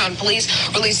Kingstown police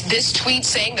released this tweet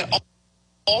saying that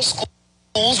all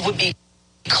schools would be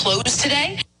closed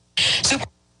today.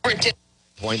 Superintendent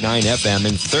 0.9 FM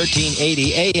and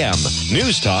 1380 AM.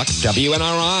 News Talk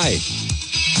WNRI.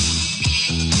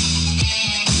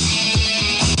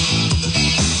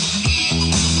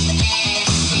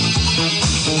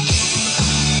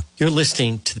 You're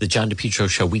listening to the John DePietro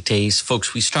Show weekdays.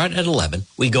 Folks, we start at 11.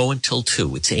 We go until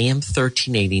 2. It's AM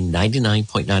 1380,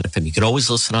 99.9 FM. You can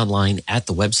always listen online at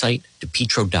the website,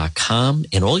 depetro.com.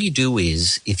 And all you do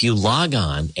is, if you log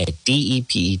on at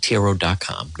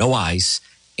depetro.com, no I's,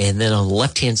 and then on the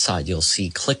left-hand side, you'll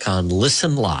see click on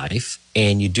Listen Live,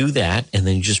 and you do that, and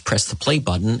then you just press the play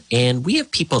button. And we have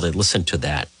people that listen to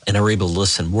that and are able to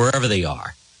listen wherever they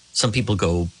are. Some people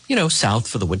go, south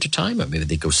for the wintertime, or maybe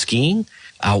they go skiing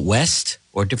out west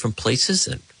or different places,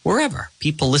 and wherever.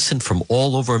 People listen from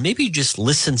all over. Maybe you just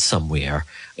listen somewhere,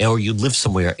 or you live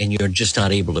somewhere and you're just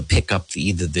not able to pick up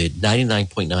either the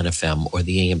 99.9 FM or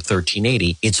the AM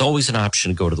 1380. It's always an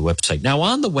option to go to the website. Now,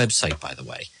 on the website, by the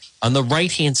way, on the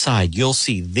right-hand side, you'll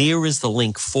see there is the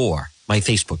link for my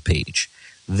Facebook page.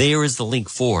 There is the link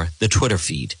for the Twitter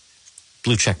feed.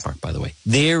 Blue check mark, by the way.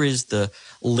 There is the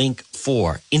link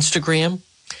for Instagram,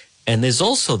 and there's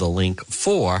also the link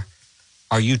for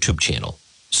our YouTube channel.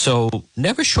 So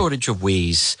never shortage of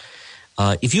ways.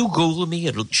 If you Google me,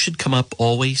 it should come up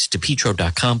always,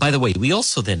 depetro.com. By the way, we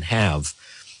also then have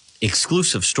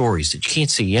exclusive stories that you can't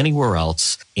see anywhere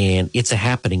else, and it's a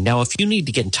happening. Now, if you need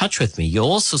to get in touch with me,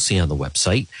 you'll also see on the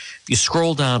website, if you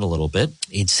scroll down a little bit,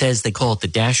 it says, they call it the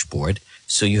dashboard.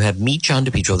 So you have Meet John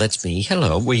DePietro, that's me,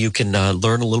 hello, where you can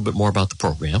learn a little bit more about the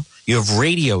program. You have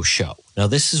radio show. Now,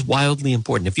 this is wildly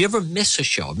important. If you ever miss a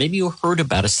show, maybe you heard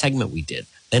about a segment we did,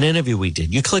 an interview we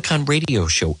did, you click on radio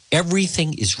show.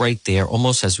 Everything is right there,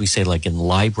 almost as we say, like in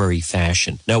library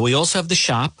fashion. Now, we also have the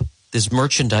shop. There's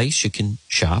merchandise you can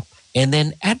shop. And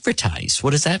then advertise.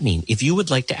 What does that mean? If you would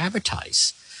like to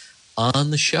advertise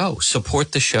on the show,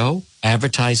 support the show,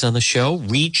 advertise on the show,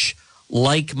 reach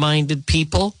like-minded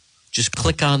people, just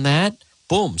click on that.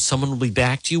 Boom, someone will be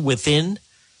back to you within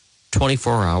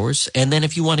 24 hours. And then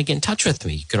if you want to get in touch with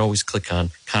me, you can always click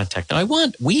on contact.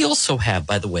 Now, we also have,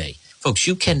 by the way, folks,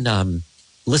 you can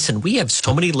listen. We have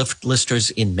so many listeners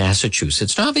in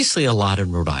Massachusetts. Obviously, a lot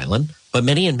in Rhode Island, but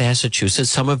many in Massachusetts.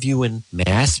 Some of you in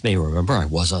Mass may remember I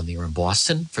was on the air in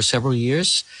Boston for several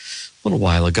years, a little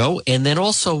while ago. And then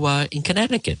also in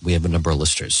Connecticut, we have a number of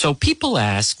listeners. So people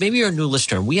ask, maybe you're a new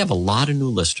listener, and we have a lot of new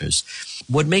listeners.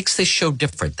 What makes this show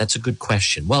different? That's a good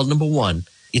question. Well, number one,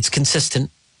 it's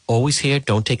consistent. Always here.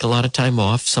 Don't take a lot of time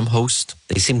off. Some hosts,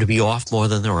 they seem to be off more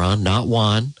than they're on. Not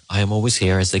Juan. I am always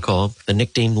here, as they call him. The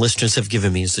nickname listeners have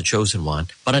given me is the chosen one.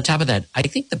 But on top of that, I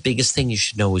think the biggest thing you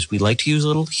should know is we like to use a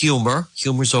little humor.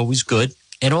 Humor's always good.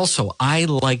 And also, I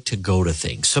like to go to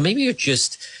things. So maybe you're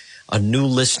just a new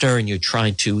listener and you're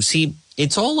trying to see,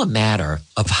 it's all a matter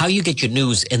of how you get your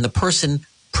news and the person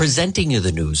presenting you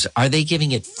the news. Are they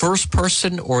giving it first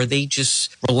person, or are they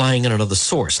just relying on another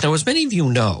source? Now, as many of you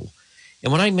know,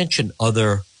 and when I mention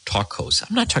other talk hosts,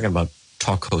 I'm not talking about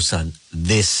talk hosts on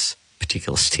this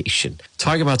particular station. I'm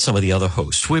talking about some of the other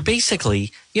hosts where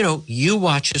basically, you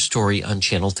watch a story on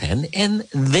Channel 10 and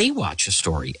they watch a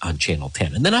story on Channel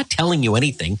 10. And they're not telling you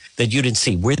anything that you didn't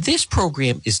see. Where this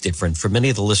program is different for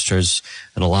many of the listeners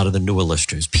and a lot of the newer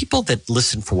listeners, people that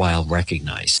listen for a while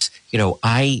recognize,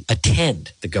 I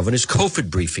attend the governor's COVID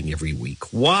briefing every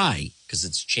week. Why? Because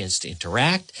it's a chance to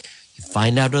interact. You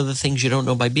find out other things you don't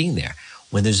know by being there.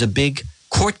 When there's a big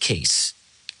court case,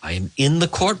 I am in the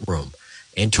courtroom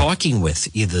and talking with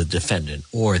either the defendant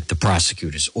or the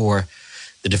prosecutors or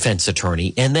the defense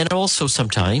attorney. And then also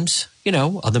sometimes,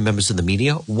 other members of the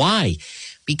media. Why?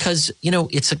 Because,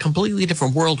 it's a completely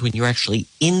different world when you're actually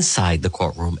inside the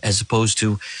courtroom as opposed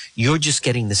to you're just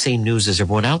getting the same news as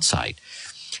everyone outside.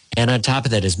 And on top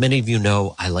of that, as many of you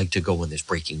know, I like to go when there's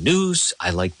breaking news.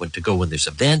 I like to go when there's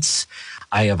events.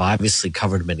 I have obviously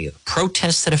covered many of the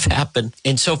protests that have happened.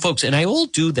 And so, folks, and I all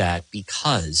do that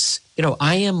because,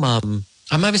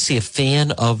 I'm obviously a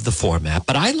fan of the format,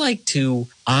 but I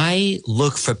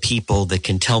look for people that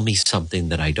can tell me something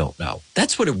that I don't know.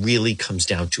 That's what it really comes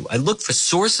down to. I look for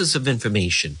sources of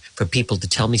information for people to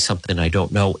tell me something I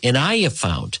don't know. And I have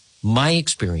found my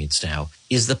experience now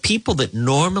is the people that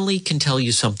normally can tell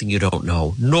you something you don't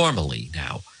know,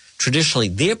 traditionally,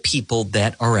 they're people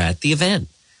that are at the event.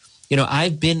 You know,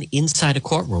 I've been inside a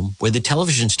courtroom where the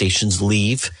television stations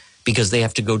leave because they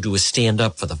have to go do a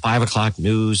stand-up for the 5 o'clock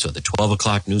news or the 12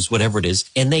 o'clock news, whatever it is,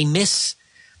 and they miss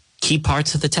key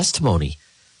parts of the testimony.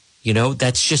 You know,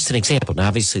 that's just an example. Now,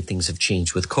 obviously, things have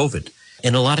changed with COVID.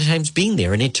 And a lot of times being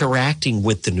there and interacting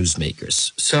with the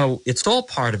newsmakers. So it's all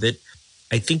part of it.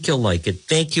 I think you'll like it.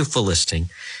 Thank you for listening.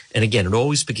 And again, it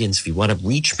always begins, if you want to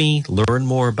reach me, learn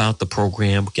more about the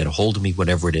program, get a hold of me,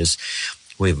 whatever it is.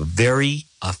 We have a very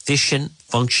efficient,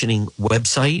 functioning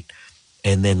website,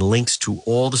 and then links to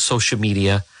all the social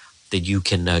media that you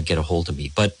can get a hold of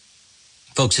me. But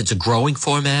folks, it's a growing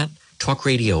format. Talk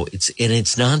radio, it's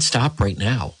nonstop right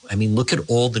now. I mean, look at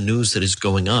all the news that is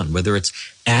going on, whether it's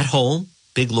at home,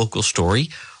 big local story,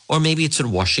 or maybe it's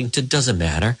in Washington, doesn't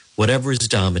matter. Whatever is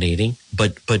dominating.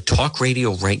 But talk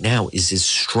radio right now is as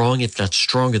strong, if not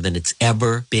stronger, than it's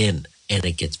ever been. And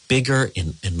it gets bigger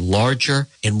and larger.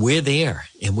 And we're there.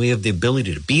 And we have the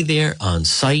ability to be there on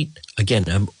site. Again,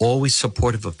 I'm always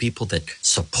supportive of people that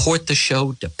support the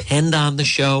show, depend on the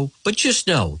show. But just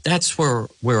know, that's where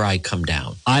I come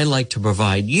down. I like to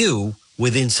provide you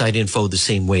with inside info the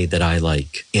same way that I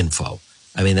like info.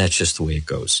 I mean, that's just the way it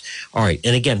goes. All right.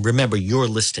 And again, remember, you're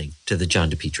listening to The John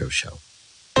DePietro Show.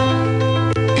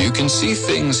 You can see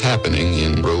things happening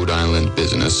in Rhode Island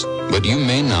business, but you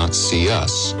may not see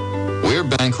us. We're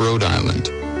Bank Rhode Island.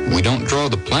 We don't draw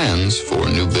the plans for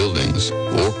new buildings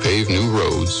or pave new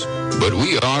roads, but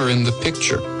we are in the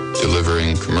picture,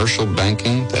 delivering commercial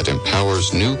banking that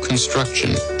empowers new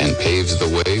construction and paves the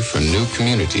way for new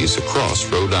communities across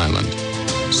Rhode Island.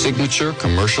 Signature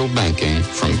commercial banking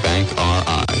from Bank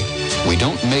RI. We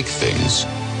don't make things,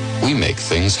 we make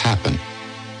things happen.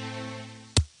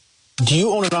 Do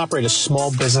you own and operate a small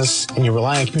business and you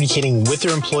rely on communicating with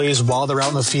your employees while they're out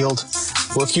in the field?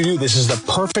 Well, if you do, this is the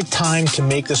perfect time to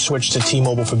make the switch to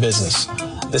T-Mobile for Business.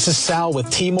 This is Sal with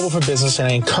T-Mobile for Business, and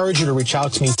I encourage you to reach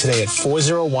out to me today at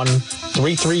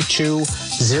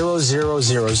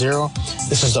 401-332-0000.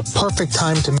 This is the perfect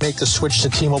time to make the switch to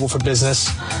T-Mobile for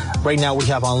Business. Right now, we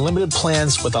have unlimited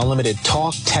plans with unlimited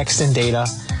talk, text, and data,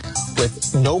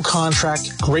 with no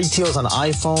contract, great deals on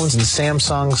iPhones and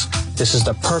Samsungs. This is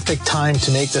the perfect time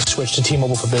to make the switch to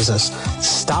T-Mobile for Business.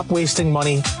 Stop wasting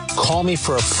money. Call me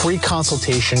for a free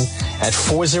consultation at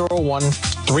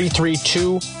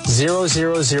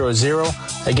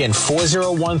 401-332-0000. Again,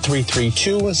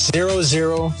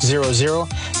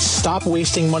 401-332-0000. Stop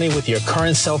wasting money with your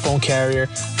current cell phone carrier.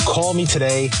 Call me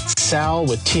today, Sal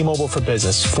with T-Mobile for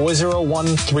Business,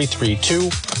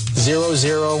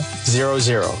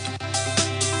 401-332-0000.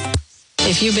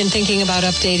 If you've been thinking about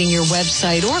updating your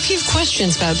website, or if you have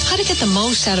questions about how to get the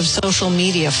most out of social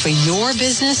media for your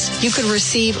business, you could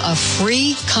receive a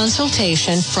free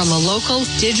consultation from a local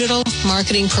digital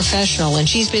marketing professional, and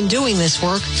she's been doing this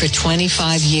work for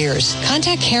 25 years.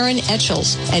 Contact Karen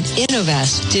Etchels at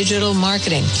Innovast Digital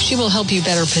Marketing. She will help you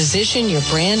better position your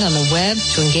brand on the web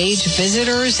to engage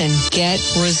visitors and get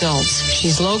results.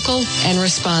 She's local and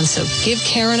responsive. Give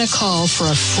Karen a call for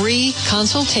a free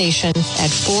consultation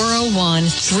at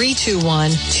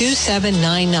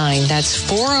 401-321-2799. That's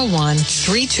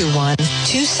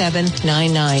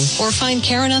 401-321-2799. Or find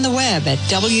Karen on the web at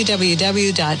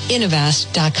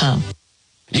www.innovast.com.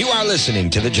 You are listening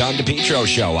to The John DePietro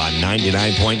Show on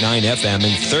 99.9 FM and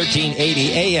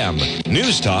 1380 AM.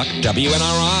 News Talk,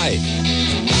 WNRI.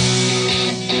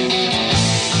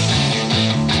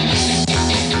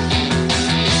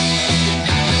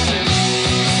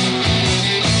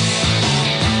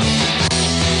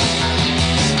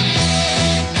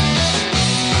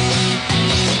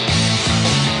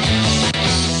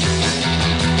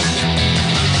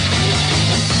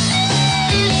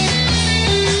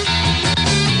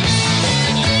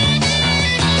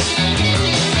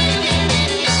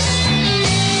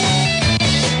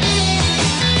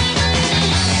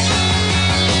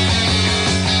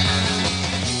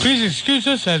 Excuse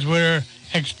us as we're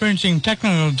experiencing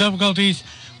technical difficulties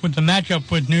with the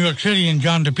matchup with New York City and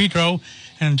John DePietro.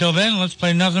 And until then, let's play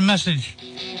another message.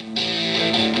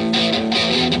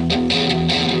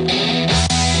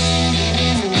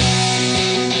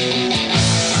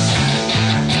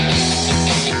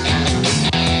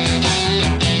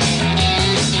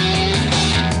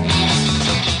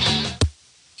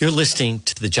 You're listening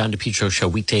to the John DePietro Show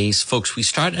weekdays. Folks, we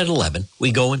start at 11.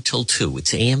 We go until 2.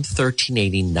 It's AM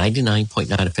 1380, 99.9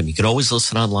 FM. You can always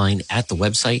listen online at the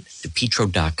website,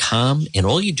 DePietro.com. And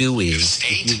all you do is...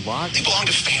 They belong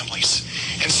to families.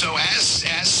 And so as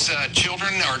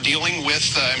children are dealing with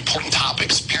important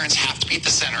topics, parents have to be at the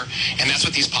center, and that's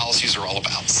what these policies are all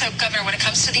about. So, Governor, when it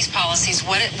comes to these policies,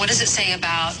 what does it say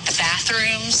about the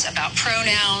bathrooms, about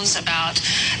pronouns, about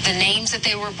the names that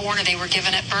they were born or they were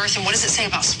given at birth, and what does it say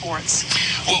about sports?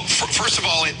 Well, first of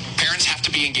all, parents have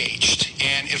to be engaged.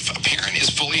 And if a parent is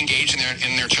fully engaged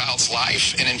in their child's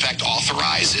life and, in fact,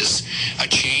 authorizes a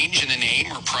change in the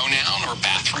name or pronoun or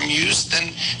bathroom use,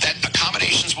 then that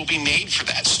accommodations will be made for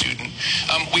that student.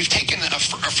 We've taken a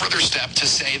further step to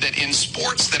say that in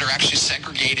sports that are actually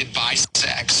segregated by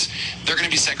sex, they're going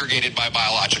to be segregated by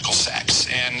biological sex.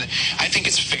 And I think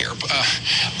it's fair.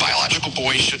 Biological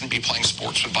boys shouldn't be playing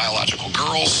sports with biological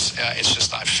girls. It's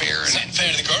just not fair. It's not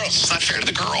fair to the girls. It's not fair to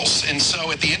the girls. And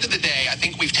so at the end of the day, I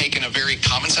think we've taken a very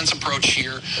common sense approach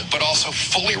here, but also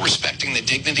fully respecting the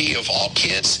dignity of all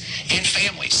kids and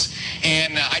families.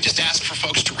 And I just ask for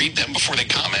folks to read them before they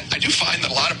comment. I do find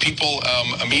that a lot of people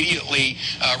immediately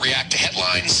react to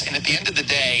headlines. And at the end of the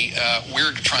day,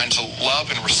 we're trying to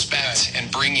love and respect and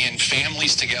bring in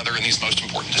families together in these most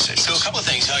important decisions. So a couple of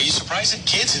things. Are you surprised that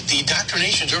kids, the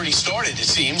indoctrination's already started, it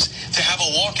seems, to have a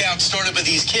walkout started by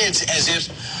these kids as if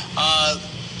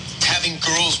having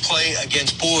girls play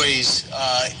against boys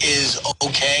is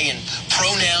okay, and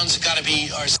pronouns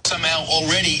are somehow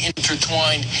already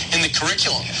intertwined in the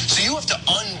curriculum. So you have to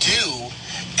undo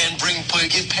and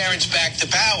give parents back the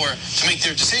power to make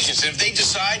their decisions. And if they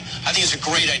decide, I think it's a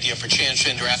great idea for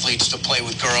transgender athletes to play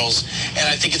with girls, and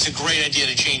I think it's a great idea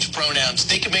to change pronouns.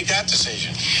 They can make that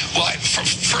decision. Well,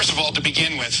 first of all, to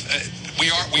begin with, we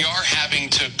are having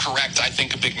to correct, I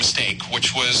think, a big mistake,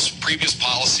 which was previous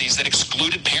policies that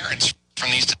excluded parents from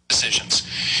these decisions.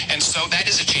 And so that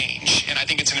is a change, and I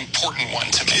think it's an important one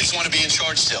to make. Kids want to be in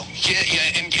charge still.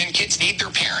 Yeah, and kids need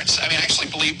their parents. I mean, I actually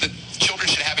believe that children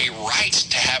should have a right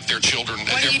to have their children,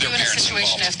 what do you do in a parents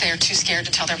situation involved. if they're too scared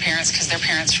to tell their parents because their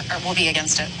parents will be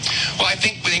against it? Well, I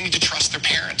think they need to trust their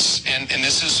parents, and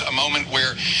this is a moment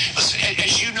where, listen,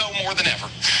 as you know more than ever,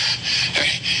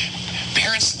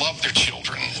 parents love their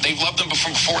children. They've loved them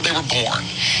before they were born.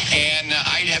 And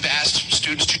I have asked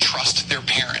students to trust their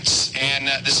parents.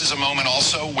 And this is a moment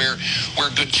also where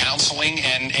good counseling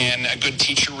and a good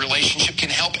teacher relationship can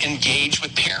help engage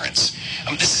with parents.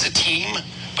 This is a team,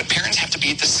 but parents have to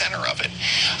be at the center of it.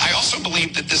 I also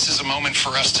believe that this is a moment for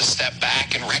us to step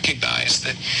back and recognize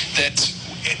that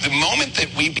the moment that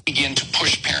we begin to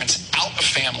push parents out of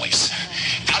families,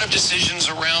 out of decisions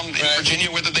around in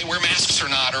Virginia, whether they wear masks or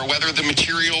not, or whether the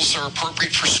materials are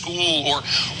appropriate for school,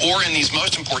 or in these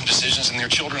most important decisions in their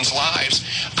children's lives,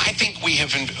 I think we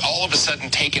have all of a sudden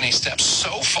taken a step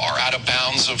so far out of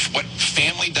bounds of what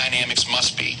family dynamics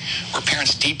must be, where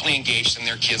parents deeply engaged in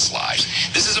their kids' lives.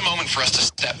 This is a moment for us to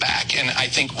step back, and I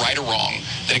think right or wrong,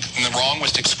 the wrong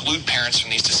was to exclude parents from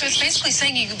these decisions. So it's basically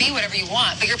saying you can be whatever you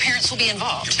want, but your parents will be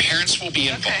involved. Your parents will be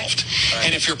involved. Okay.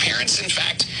 And if your parents, in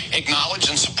fact, acknowledge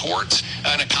and support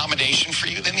an accommodation for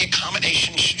you, then the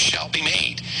accommodation shall be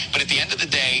made. But at the end of the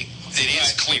day, it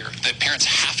is clear that parents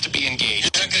have to be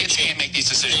engaged. Kids can't make these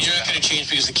decisions. You're not going to change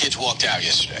because the kids walked out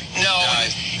yesterday. No,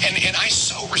 and I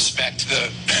so respect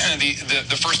the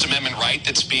First Amendment right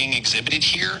that's being exhibited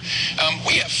here.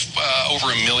 We have over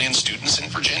 1 million students in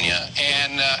Virginia,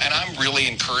 and I'm really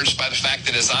encouraged by the fact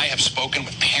that as I have spoken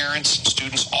with parents and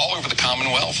students all over the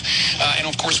Commonwealth, and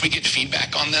of course we get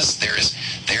feedback on this, there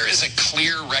is a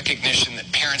clear recognition that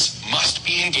parents must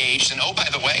be engaged. And oh, by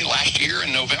the way, last year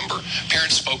in November,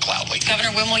 parents spoke loudly. Governor,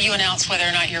 when will you announce whether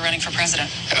or not you're running for president?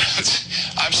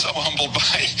 I'm so humbled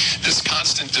by this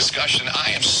constant discussion.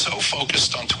 I am so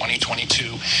focused on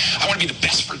 2022. I want to be the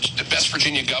best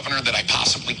Virginia governor that I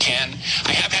possibly can.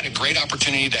 I have had a great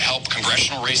opportunity to help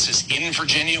congressional races in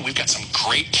Virginia. We've got some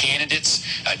great candidates,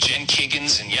 Jen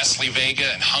Kiggins and Yesli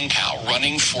Vega and Hung Kao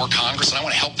running for Congress, and I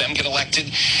want to help them get elected.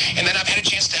 And then I've had a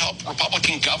chance to help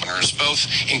Republican governors, both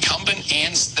incumbent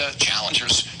and the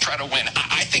challengers, try to win.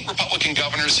 I think Republican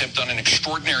governors have done an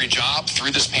extraordinary job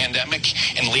through this pandemic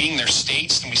and leading their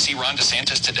states. And we see Ron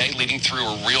DeSantis today leading through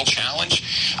a real challenge.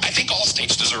 I think all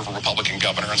states deserve a Republican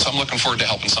governor, and so I'm looking forward to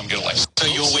helping some get elected. So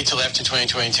you'll wait till after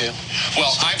 2022?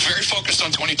 Well, I'm very focused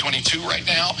on 2022 right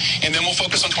now, and then we'll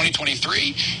focus on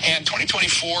 2023. And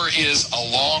 2024 is a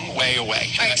long way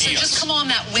away. All right, so just come on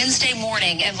that Wednesday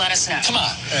morning and let us know. Come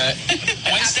on.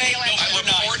 Wednesday, I look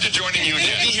forward to joining you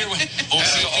again. Be here with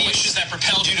the issues that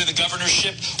propelled you to the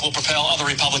governorship will propel other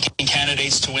Republican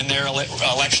candidates to win their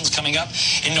elections coming up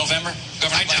in November.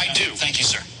 Governor, I do. Thank you,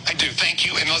 sir. I do. Thank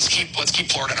you. And let's keep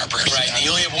Florida in our prayers. Right. And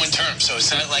you only have one term, so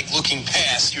it's not like looking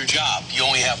past your job. You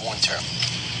only have one term.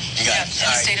 You got it. In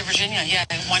the state of Virginia,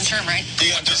 one term, right? You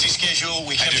got a busy schedule.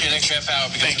 We kept you an extra half hour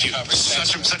because Thank you.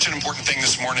 Such an important thing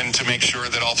this morning to make sure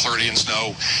that all Floridians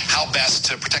know how best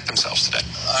to protect themselves today.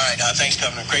 All right. Thanks,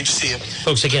 Governor. Great to see you.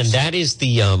 Folks, again, that is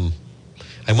the,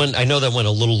 I know that went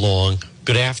a little long.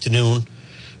 Good afternoon.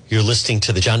 You're listening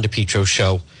to the John DePietro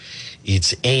Show.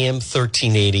 It's AM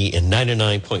 1380 and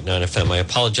 99.9 FM. I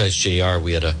apologize, JR.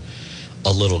 We had a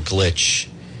little glitch.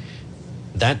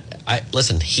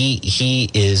 Listen, he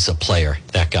is a player,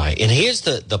 that guy. And here's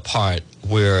the part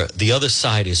where the other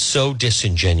side is so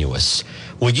disingenuous.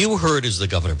 What you heard is the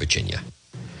governor of Virginia.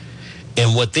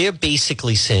 And what they're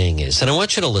basically saying is, and I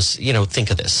want you to listen,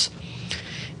 think of this.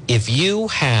 If you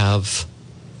have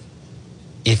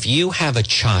a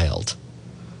child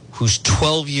who's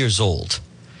 12 years old,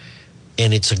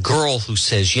 and it's a girl who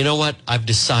says, you know what, I've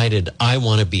decided I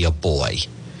want to be a boy.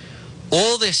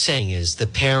 All they're saying is the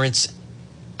parents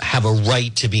have a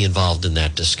right to be involved in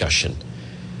that discussion.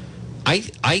 I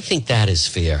think that is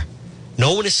fair.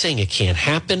 No one is saying it can't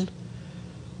happen,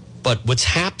 but what's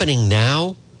happening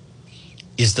now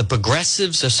is the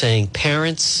progressives are saying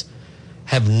parents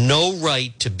have no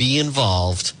right to be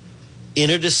involved in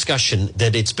a discussion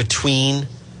that it's between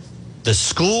the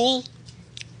school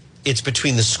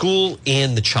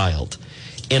and the child.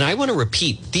 And I want to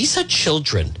repeat, these are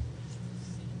children.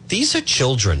 These are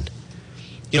children.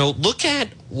 Look at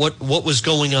what was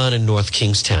going on in North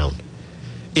Kingstown.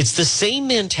 It's the same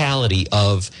mentality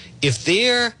of if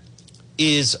there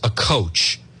is a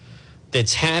coach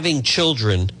that's having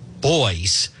children,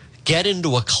 boys, get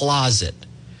into a closet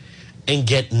and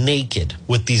get naked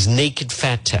with these naked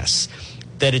fat tests,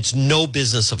 that it's no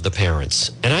business of the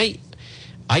parents. And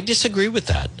I disagree with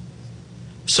that.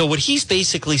 So what he's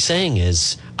basically saying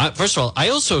is, first of all, I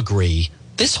also agree,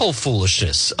 this whole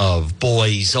foolishness of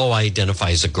boys, I identify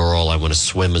as a girl, I want to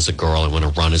swim as a girl, I want to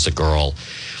run as a girl,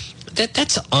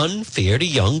 that's unfair to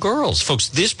young girls. Folks,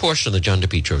 this portion of the John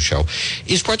DePietro Show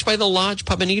is brought to you by the Lodge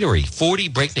Pub and Eatery, 40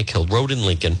 Breakneck Hill Road in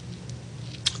Lincoln.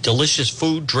 Delicious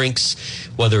food, drinks,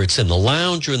 whether it's in the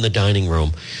lounge or in the dining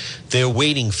room, they're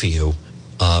waiting for you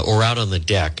or out on the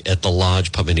deck at the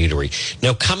Lodge Pub and Eatery.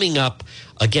 Now, coming up,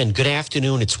 again, good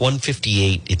afternoon. It's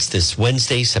 1:58. It's this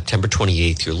Wednesday, September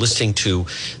 28th. You're listening to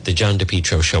the John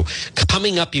DePietro Show.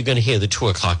 Coming up, you're going to hear the 2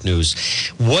 o'clock news.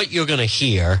 What you're going to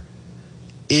hear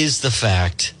is the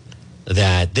fact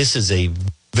that this is a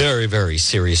very, very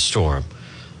serious storm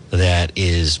that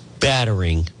is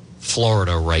battering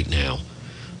Florida right now.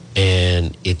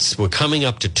 And we're coming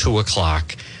up to 2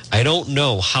 o'clock. I don't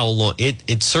know how long.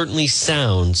 It certainly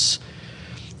sounds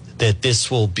that this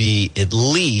will be at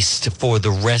least for the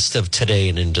rest of today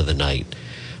and into the night.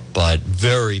 But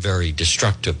very, very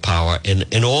destructive power.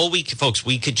 And all folks,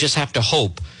 we could just have to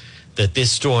hope that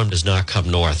this storm does not come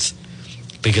north.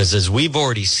 Because as we've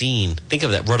already seen, think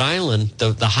of that, Rhode Island,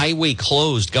 the highway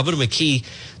closed. Governor McKee,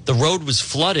 the road was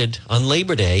flooded on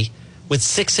Labor Day with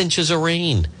 6 inches of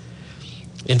rain.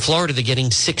 In Florida, they're getting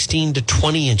 16 to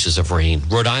 20 inches of rain.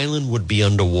 Rhode Island would be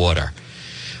underwater.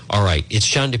 All right, it's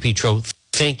John DePietro.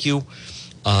 Thank you,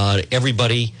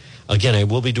 everybody. Again, I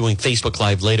will be doing Facebook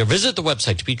Live later. Visit the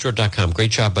website, DePietro.com. Great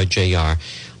job by JR.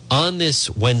 On this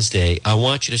Wednesday, I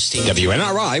want you to see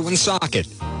WNRI Woonsocket.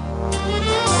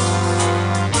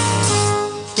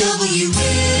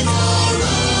 WNRI.